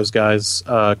episode with those guys,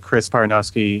 Chris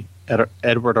Paranowski,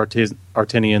 Edward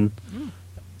Artinian,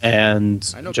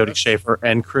 and Jody Schaefer,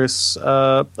 and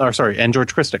and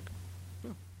George Christic.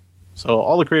 So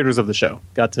all the creators of the show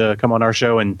got to come on our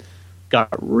show and got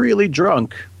really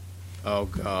drunk. Oh,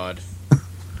 God.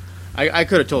 I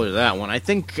could have told you that one. I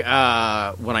think when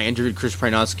I interviewed Chris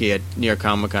Paranowski at New York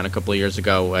Comic Con a couple of years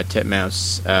ago at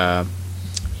Titmouse,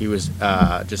 he was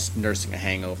just nursing a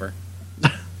hangover.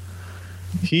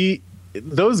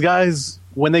 Those guys,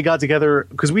 when they got together,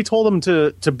 because we told them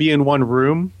to be in one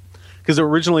room, because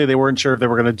originally they weren't sure if they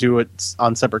were going to do it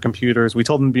on separate computers. We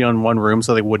told them to be in one room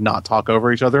so they would not talk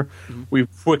over each other. Mm-hmm. We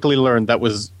quickly learned that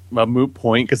was a moot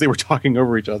point because they were talking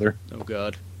over each other. Oh,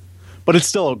 God. But it's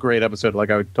still a great episode.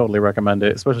 Like, I would totally recommend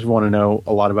it, especially if you want to know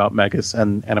a lot about Megas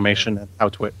and animation and how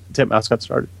Titmouse got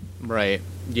started. Right.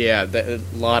 Yeah, a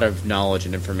lot of knowledge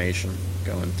and information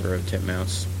going through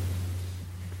Titmouse.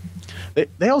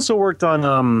 They also worked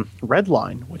on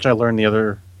Redline, which I learned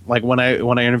when I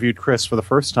interviewed Chris for the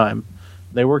first time.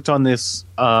 They worked on this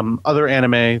other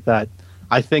anime that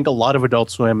I think a lot of Adult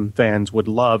Swim fans would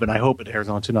love, and I hope it airs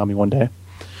on Toonami one day.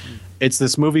 It's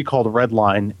this movie called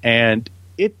Redline, and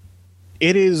it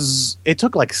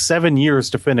took like 7 years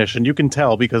to finish, and you can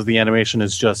tell because the animation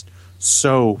is just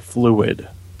so fluid.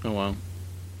 Oh, wow.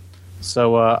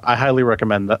 So I highly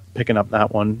recommend picking up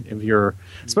that one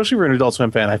especially if you're an Adult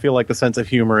Swim fan. I feel like the sense of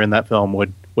humor in that film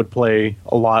would play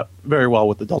very well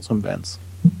with Adult Swim fans.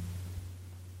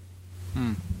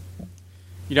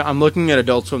 I'm looking at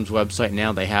Adult Swim's website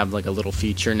now. They have like a little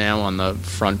feature now on the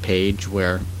front page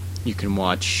where you can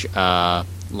watch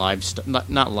live stuff.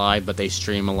 Not live, but they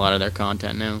stream a lot of their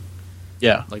content now.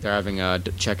 Yeah. Like they're having a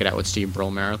Check It Out with Steve Brill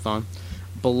marathon.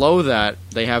 Below that,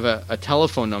 they have a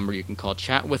telephone number you can call.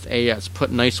 Chat with AS.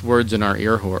 Put nice words in our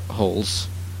ear holes.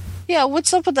 Yeah,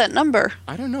 what's up with that number?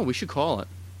 I don't know. We should call it.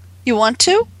 You want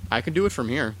to? I can do it from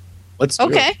here. Let's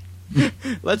do it.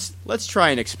 Let's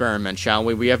try an experiment, shall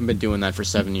we? We haven't been doing that for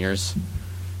 7 years.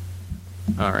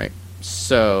 All right.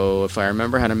 So, if I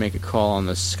remember how to make a call on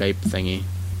the Skype thingy.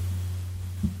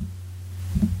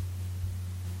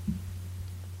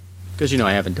 Because,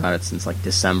 I haven't done it since, like,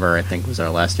 December, I think, was our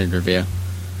last interview.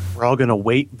 We're all going to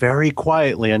wait very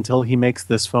quietly until he makes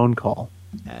this phone call.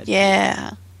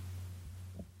 Yeah.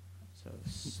 So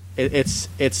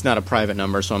it's not a private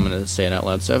number, so I'm going to say it out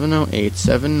loud.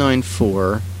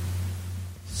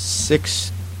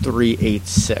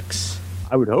 708-794-6386.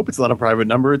 I would hope it's not a private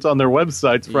number. It's on their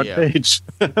website's front page.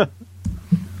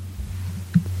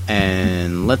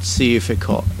 And let's see if we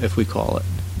call it.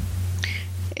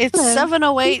 It's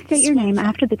 708. Please state your name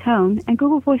after the tone, and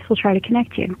Google Voice will try to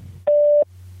connect you.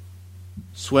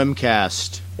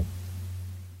 Swimcast.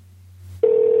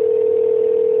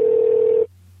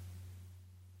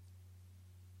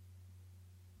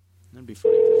 That'd be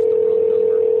funny if this is the wrong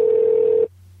number.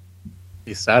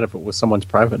 Be sad if it was someone's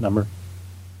private number.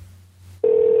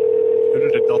 Who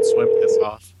did Adult Swim piss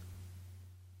off?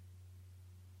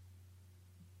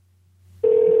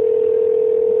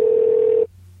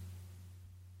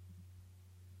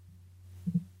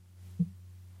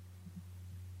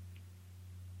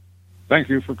 Thank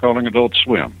you for calling Adult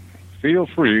Swim. Feel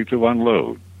free to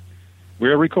unload. We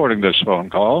are recording this phone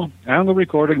call, and the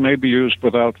recording may be used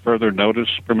without further notice,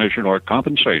 permission, or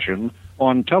compensation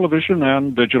on television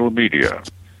and digital media.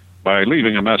 By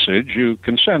leaving a message, you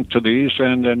consent to these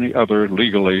and any other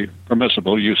legally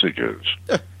permissible usages.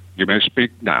 You may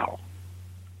speak now.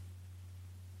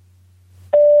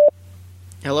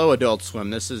 Hello, Adult Swim.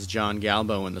 This is John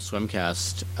Galbo in the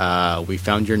Swimcast. We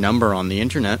found your number on the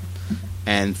internet,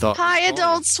 and thought, Hi,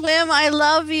 Adult Swim. I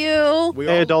love you.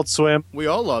 Hey, Adult Swim. We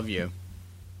all love you.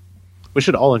 We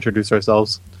should all introduce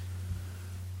ourselves.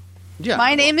 Yeah.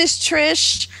 My name is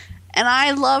Trish, and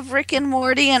I love Rick and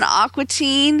Morty and Aqua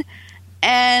Teen,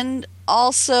 and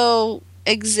also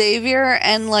Xavier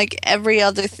and like every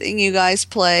other thing you guys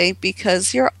play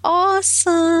because you're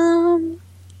awesome.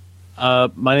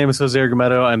 My name is Jose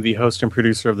Argumedo. I'm the host and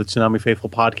producer of the Toonami Faithful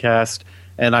podcast,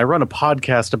 and I run a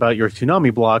podcast about your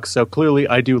Toonami blog, so clearly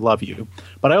I do love you.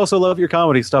 But I also love your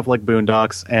comedy stuff like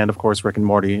Boondocks and, of course, Rick and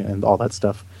Morty and all that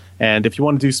stuff. And if you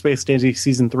want to do Space Dandy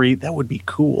Season 3, that would be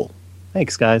cool.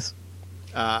 Thanks, guys.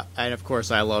 And, of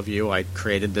course, I love you. I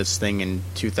created this thing in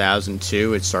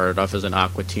 2002. It started off as an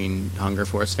Aqua Teen Hunger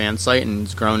Force fan site, and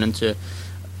it's grown into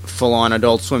full-on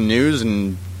Adult Swim news,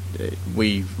 and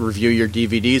we review your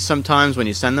DVDs sometimes when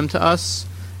you send them to us,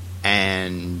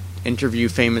 and interview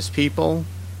famous people,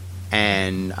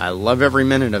 and I love every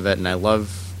minute of it, and I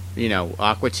love,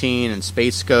 Aqua Teen and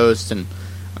Space Ghost, and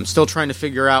I'm still trying to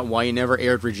figure out why you never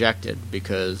aired Rejected,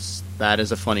 because that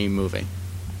is a funny movie.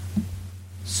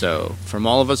 So, from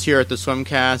all of us here at the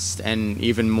Swimcast, and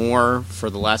even more for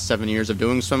the last 7 years of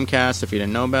doing Swimcast, if you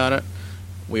didn't know about it,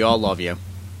 we all love you.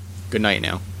 Good night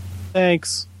now.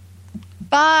 Thanks.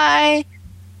 Bye.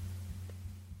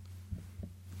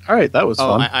 All right, that was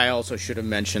fun. I also should have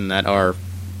mentioned that our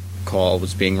call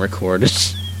was being recorded.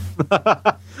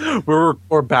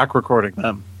 We're back recording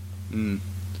them.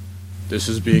 This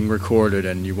is being recorded,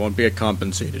 and you won't get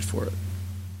compensated for it.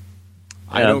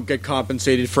 I don't get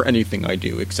compensated for anything I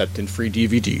do, except in free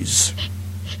DVDs.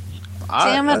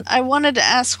 Damn it, I wanted to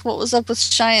ask what was up with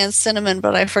Cheyenne Cinnamon,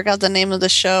 but I forgot the name of the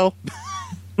show.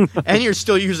 And you're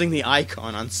still using the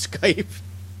icon on Skype.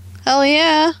 Hell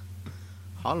yeah.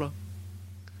 Holla.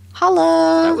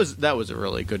 Holla. That was a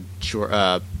really good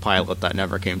pilot that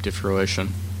never came to fruition.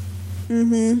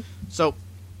 Mm-hmm. So,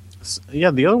 yeah,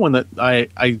 the other one that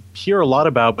I hear a lot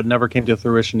about but never came to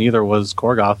fruition either was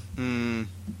Korgoth,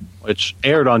 which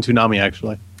aired on Toonami,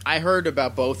 actually. I heard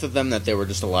about both of them that they were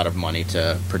just a lot of money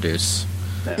to produce.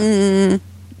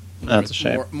 That's a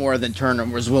shame. More than Turner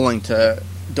was willing to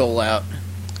dole out.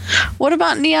 What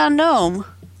about Neon Gnome?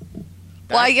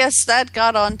 Well, I guess that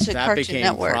got onto Cartoon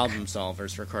Network. That became problem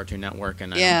solvers for Cartoon Network,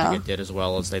 and I don't think it did as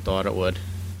well as they thought it would.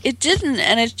 It didn't,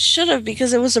 and it should have,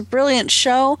 because it was a brilliant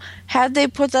show. Had they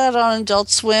put that on Adult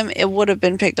Swim, it would have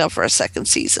been picked up for a second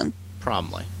season.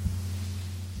 Probably.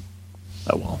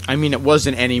 Oh, well. I mean, it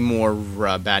wasn't any more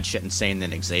batshit insane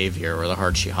than Xavier or the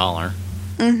Hardshey Holler.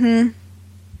 Mm-hmm.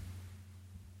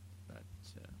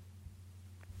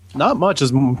 Not much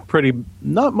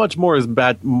more is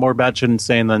more batshit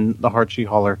insane than the Hardshey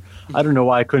Holler. I don't know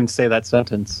why I couldn't say that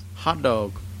sentence. Hot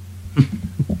dog.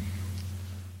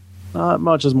 Not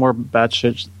much is more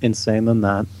batshit insane than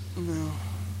that. No.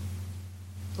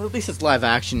 Well, at least it's live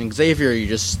action. Xavier, you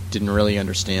just didn't really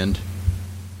understand.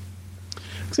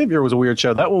 Xavier was a weird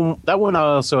show. That one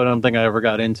also I don't think I ever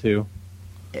got into.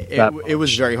 It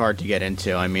was very hard to get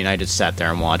into. I mean, I just sat there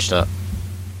and watched it.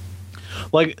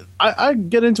 Like, I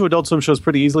get into Adult Swim shows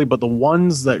pretty easily, but the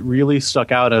ones that really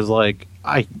stuck out as, like,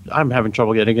 I'm having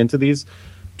trouble getting into these.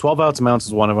 12 Ounce Mounts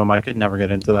is one of them. I could never get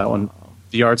into that one.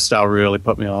 The art style really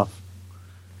put me off.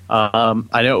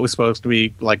 I know it was supposed to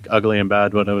be, like, ugly and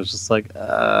bad, but it was just like,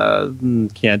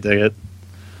 can't dig it.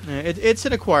 It's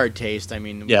an acquired taste. I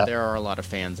mean, there are a lot of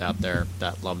fans out there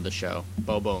that love the show.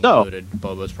 Bobo included.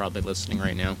 Bobo's probably listening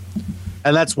right now.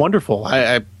 And that's wonderful.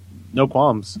 I no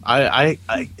qualms. I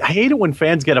hate it when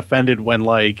fans get offended when,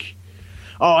 like,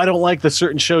 oh, I don't like the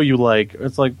certain show you like.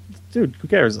 It's like, dude, who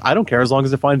cares? I don't care as long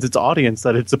as it finds its audience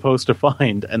that it's supposed to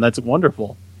find, and that's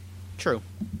wonderful. True.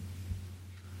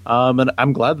 And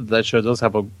I'm glad that show does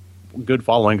have a good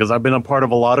following, because I've been a part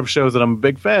of a lot of shows that I'm a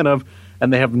big fan of,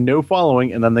 and they have no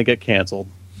following, and then they get canceled.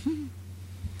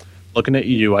 Looking at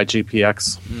you,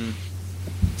 IGPX.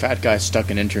 Fat guy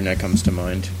stuck in internet comes to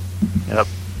mind. Yep.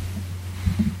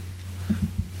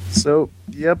 So,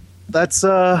 yep, that's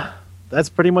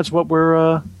pretty much what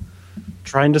we're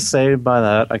trying to say by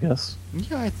that, I guess.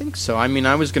 Yeah, I think so. I mean,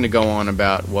 I was going to go on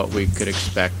about what we could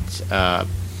expect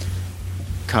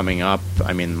coming up.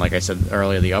 I mean, like I said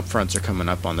earlier, the upfronts are coming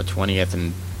up on the 20th,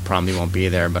 and probably won't be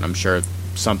there, but I'm sure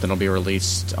something will be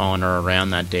released on or around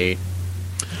that date.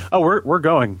 Oh, we're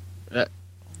going.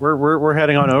 We're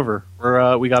heading on over.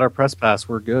 We got our press pass.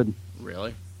 We're good.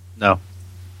 Really? No.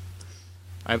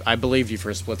 I believed you for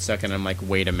a split second. I'm like,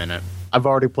 wait a minute. I've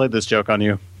already played this joke on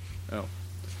you. Oh,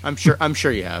 I'm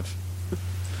sure you have.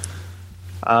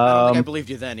 I don't think I believed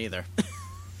you then either.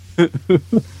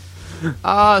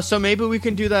 So maybe we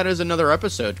can do that as another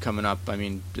episode coming up. I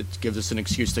mean, it gives us an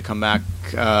excuse to come back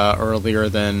earlier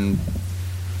than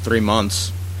 3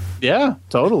 months. Yeah,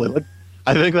 totally. Like,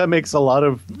 I think that makes a lot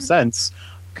of sense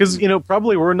because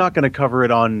probably we're not going to cover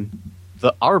it on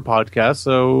our podcast.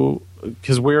 So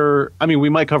because we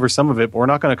might cover some of it, but we're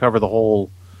not going to cover the whole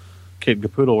Kid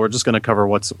Capoodle. We're just going to cover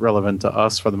what's relevant to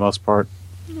us for the most part.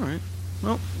 All right.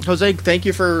 Well, Jose, thank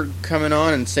you for coming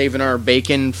on and saving our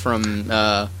bacon from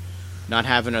not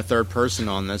having a third person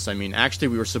on this. I mean, actually,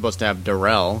 we were supposed to have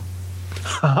Darrell.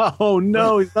 Oh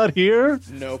no, he's not here.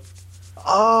 Nope.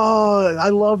 Oh, I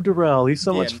love Darrell. He's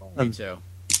so much fun. Me too.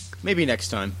 Maybe next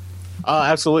time.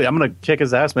 Absolutely. I'm going to kick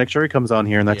his ass. Make sure he comes on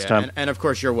here next time. And of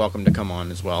course, you're welcome to come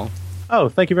on as well. Oh,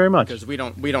 thank you very much. Because we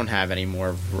don't have any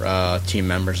more team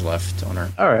members left on our.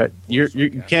 All right, you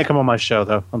can't come on my show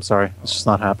though. I'm sorry, it's just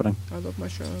not happening. I love my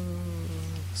show.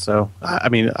 So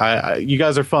I you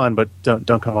guys are fun, but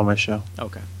don't come on my show.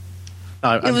 Okay.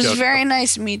 It was very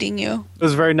nice meeting you. It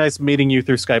was very nice meeting you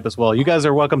through Skype as well. You guys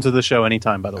are welcome to the show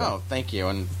anytime, by the way. Oh, thank you,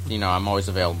 and I'm always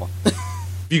available.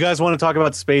 If you guys want to talk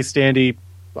about Space Dandy,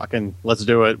 fucking let's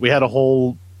do it. We had a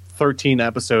whole 13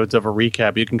 episodes of a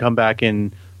recap. You can come back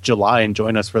in July and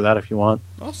join us for that if you want.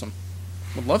 Awesome.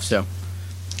 Would love to.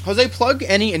 Jose, plug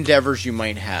any endeavors you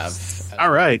might have.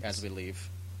 All right. As we leave.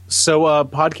 So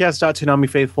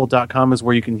podcast.toonamifaithful.com is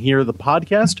where you can hear the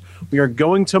podcast. We are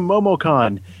going to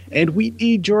MomoCon, and we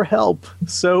need your help.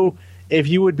 So if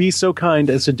you would be so kind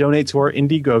as to donate to our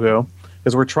Indiegogo,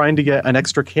 because we're trying to get an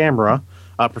extra camera,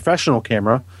 a professional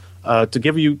camera. To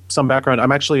give you some background,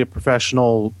 I'm actually a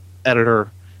professional editor,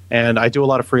 and I do a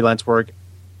lot of freelance work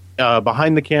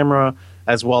behind the camera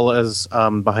as well as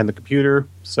behind the computer.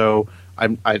 So I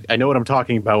know what I'm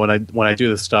talking about when I do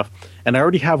this stuff. And I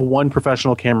already have one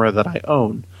professional camera that I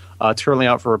own. It's currently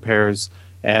out for repairs,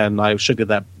 and I should get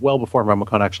that well before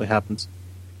MomoCon actually happens.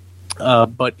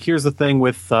 But here's the thing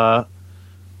with the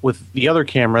other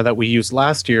camera that we used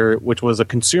last year, which was a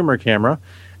consumer camera,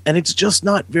 and it's just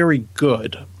not very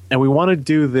good. And we want to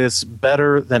do this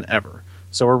better than ever.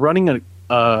 So we're running an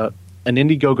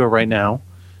Indiegogo right now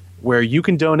where you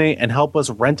can donate and help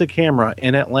us rent a camera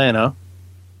in Atlanta,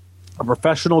 a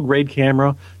professional grade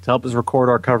camera to help us record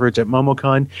our coverage at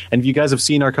MomoCon. And if you guys have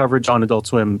seen our coverage on Adult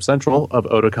Swim Central of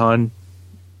Otakon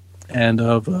and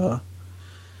of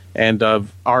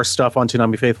our stuff on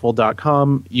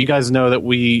ToonamiFaithful.com, you guys know that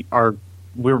we're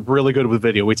really good with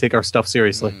video. We take our stuff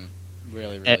seriously.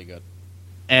 Really, really good.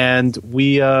 And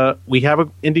we have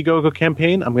an Indiegogo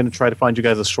campaign. I'm going to try to find you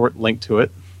guys a short link to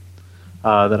it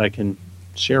that I can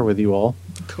share with you all.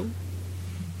 Cool.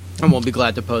 And we'll be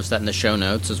glad to post that in the show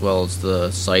notes as well as the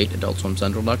site,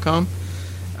 adultswimcentral.com.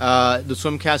 The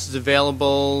Swimcast is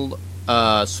available,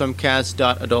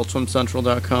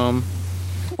 swimcast.adultswimcentral.com.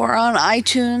 We're on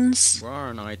iTunes. We're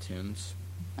on iTunes.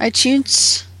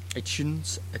 iTunes.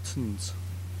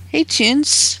 Hey,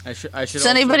 Tunes. Does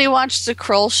anybody watch The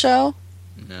Kroll Show?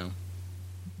 No.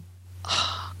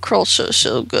 Kroll Show's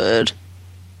so good.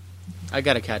 I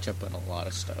got to catch up on a lot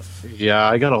of stuff. Yeah,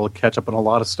 I got to catch up on a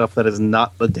lot of stuff that is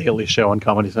not The Daily Show on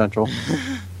Comedy Central.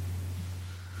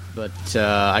 But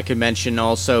I could mention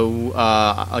also,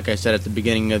 like I said at the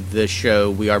beginning of the show,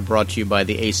 we are brought to you by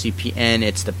the ACPN.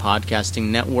 It's the podcasting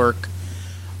network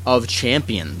of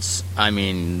champions. I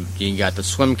mean, you got the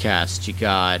Swimcast, you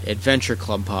got Adventure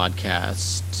Club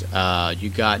podcast, you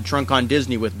got Drunk on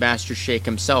Disney with Master Shake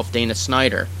himself, Dana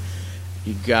Snyder.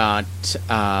 You got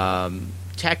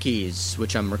Techies,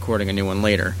 which I'm recording a new one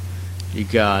later. You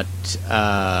got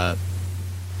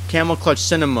Camel Clutch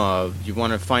Cinema. You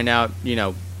want to find out,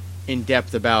 in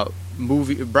depth about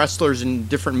wrestlers in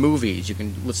different movies. You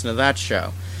can listen to that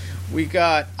show. We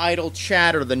got Idle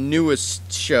Chatter, the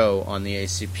newest show on the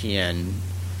ACPN,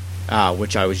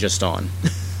 which I was just on.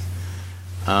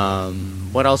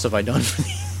 What else have I done for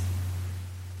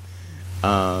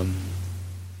the...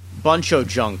 Buncho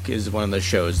Junk is one of the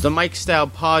shows. The Mike Style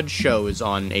Pod Show is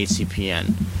on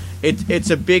ACPN.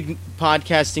 It's a big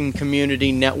podcasting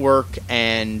community network,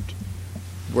 and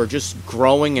we're just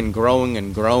growing and growing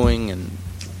and growing, and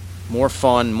more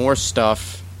fun, more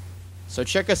stuff. So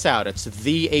check us out. It's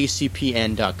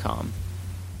theacpn.com.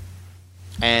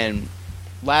 And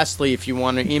lastly, if you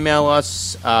want to email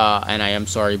us, and I am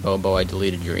sorry, Bobo, I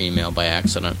deleted your email by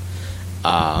accident.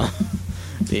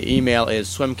 The email is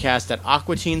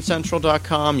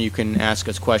swimcast@aquatincentral.com. You can ask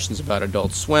us questions about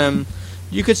Adult Swim.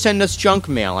 You could send us junk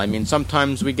mail. I mean,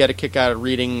 sometimes we get a kick out of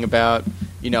reading about,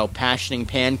 passioning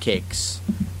pancakes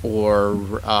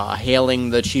or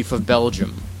hailing the Chief of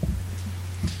Belgium.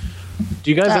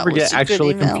 Do you guys ever get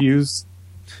actually confused?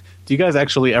 Do you guys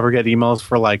actually ever get emails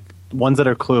for, ones that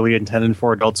are clearly intended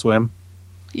for Adult Swim?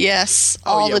 Yes,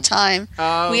 all the time.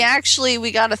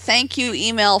 We got a thank you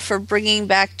email for bringing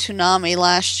back Toonami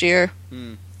last year.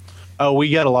 Oh, we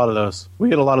get a lot of those. We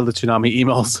get a lot of the Toonami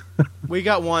emails. We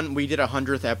got one. We did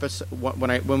 100th episode.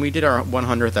 When we did our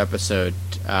 100th episode,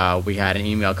 we had an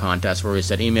email contest where we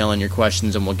said email in your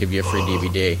questions and we'll give you a free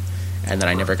DVD. And then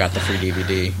I never got the free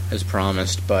DVD as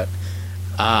promised. But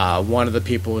one of the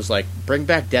people was like, "Bring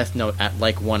back Death Note at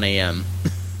like 1 a.m."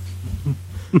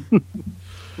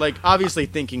 Like obviously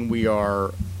thinking we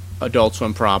are Adult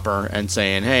Swim proper and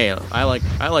saying, "Hey, I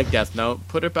like Death Note.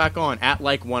 Put it back on at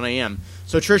like 1 a.m."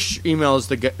 So Trish emails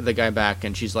the guy back,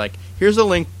 and she's like, "Here's a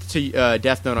link to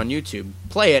Death Note on YouTube.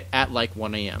 Play it at like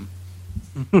 1 a.m."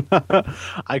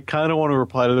 I kind of want to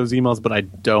reply to those emails, but I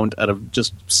don't out of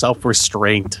just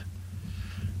self-restraint.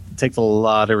 It takes a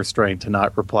lot of restraint to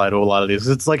not reply to a lot of these.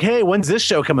 It's like, hey, when's this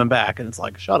show coming back? And it's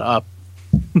like, shut up.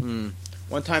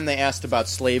 One time they asked about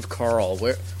Slave Carl.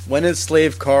 When is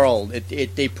Slave Carl?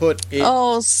 They put it.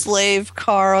 Oh, Slave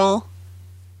Carl.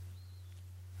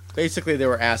 Basically, they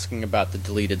were asking about the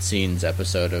deleted scenes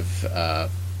episode of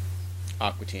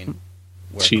Aqua Teen,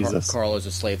 where Jesus. Carl is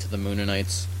a slave to the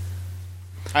Moonanites.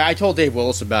 I told Dave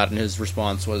Willis about it, and his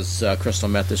response was crystal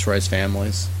meth destroys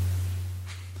families.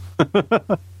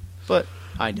 But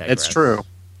I digress. It's true.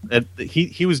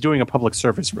 He was doing a public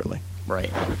service, really.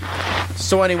 Right.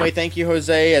 So anyway, thank you,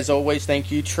 Jose. As always, thank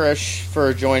you, Trish,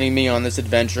 for joining me on this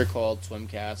adventure called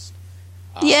Swimcast.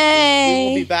 Yay! We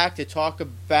will be back to talk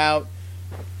about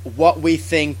what we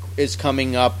think is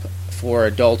coming up for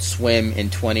Adult Swim in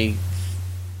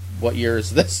what year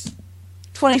is this?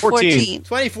 2014.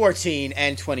 2014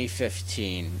 and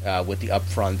 2015 with the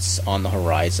upfronts on the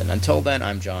horizon. Until then,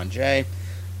 I'm John Jay.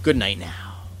 Good night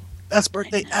now. Best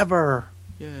birthday ever.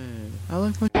 Yay. I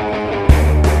like my...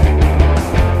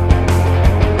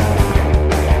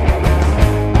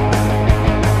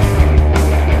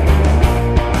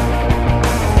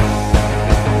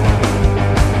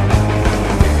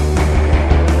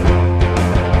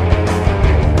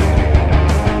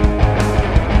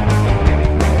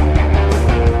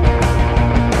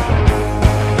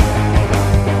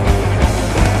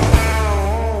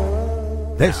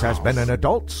 This has been an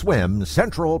Adult Swim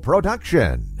Central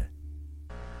production.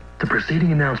 The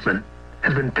preceding announcement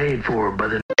has been paid for by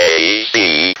the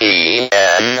ACE.